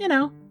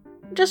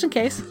 Just in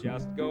case.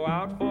 Just go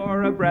out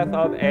for a breath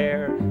of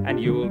air, and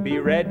you'll be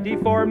ready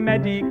for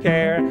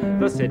Medicare.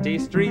 The city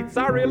streets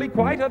are really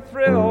quite a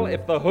thrill.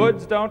 If the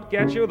hoods don't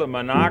get you, the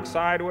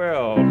monoxide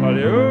will.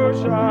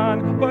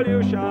 Pollution,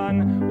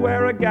 pollution,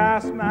 wear a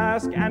gas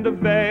mask and a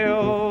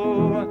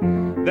veil.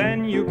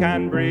 Then you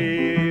can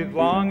breathe,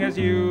 long as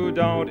you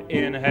don't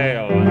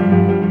inhale.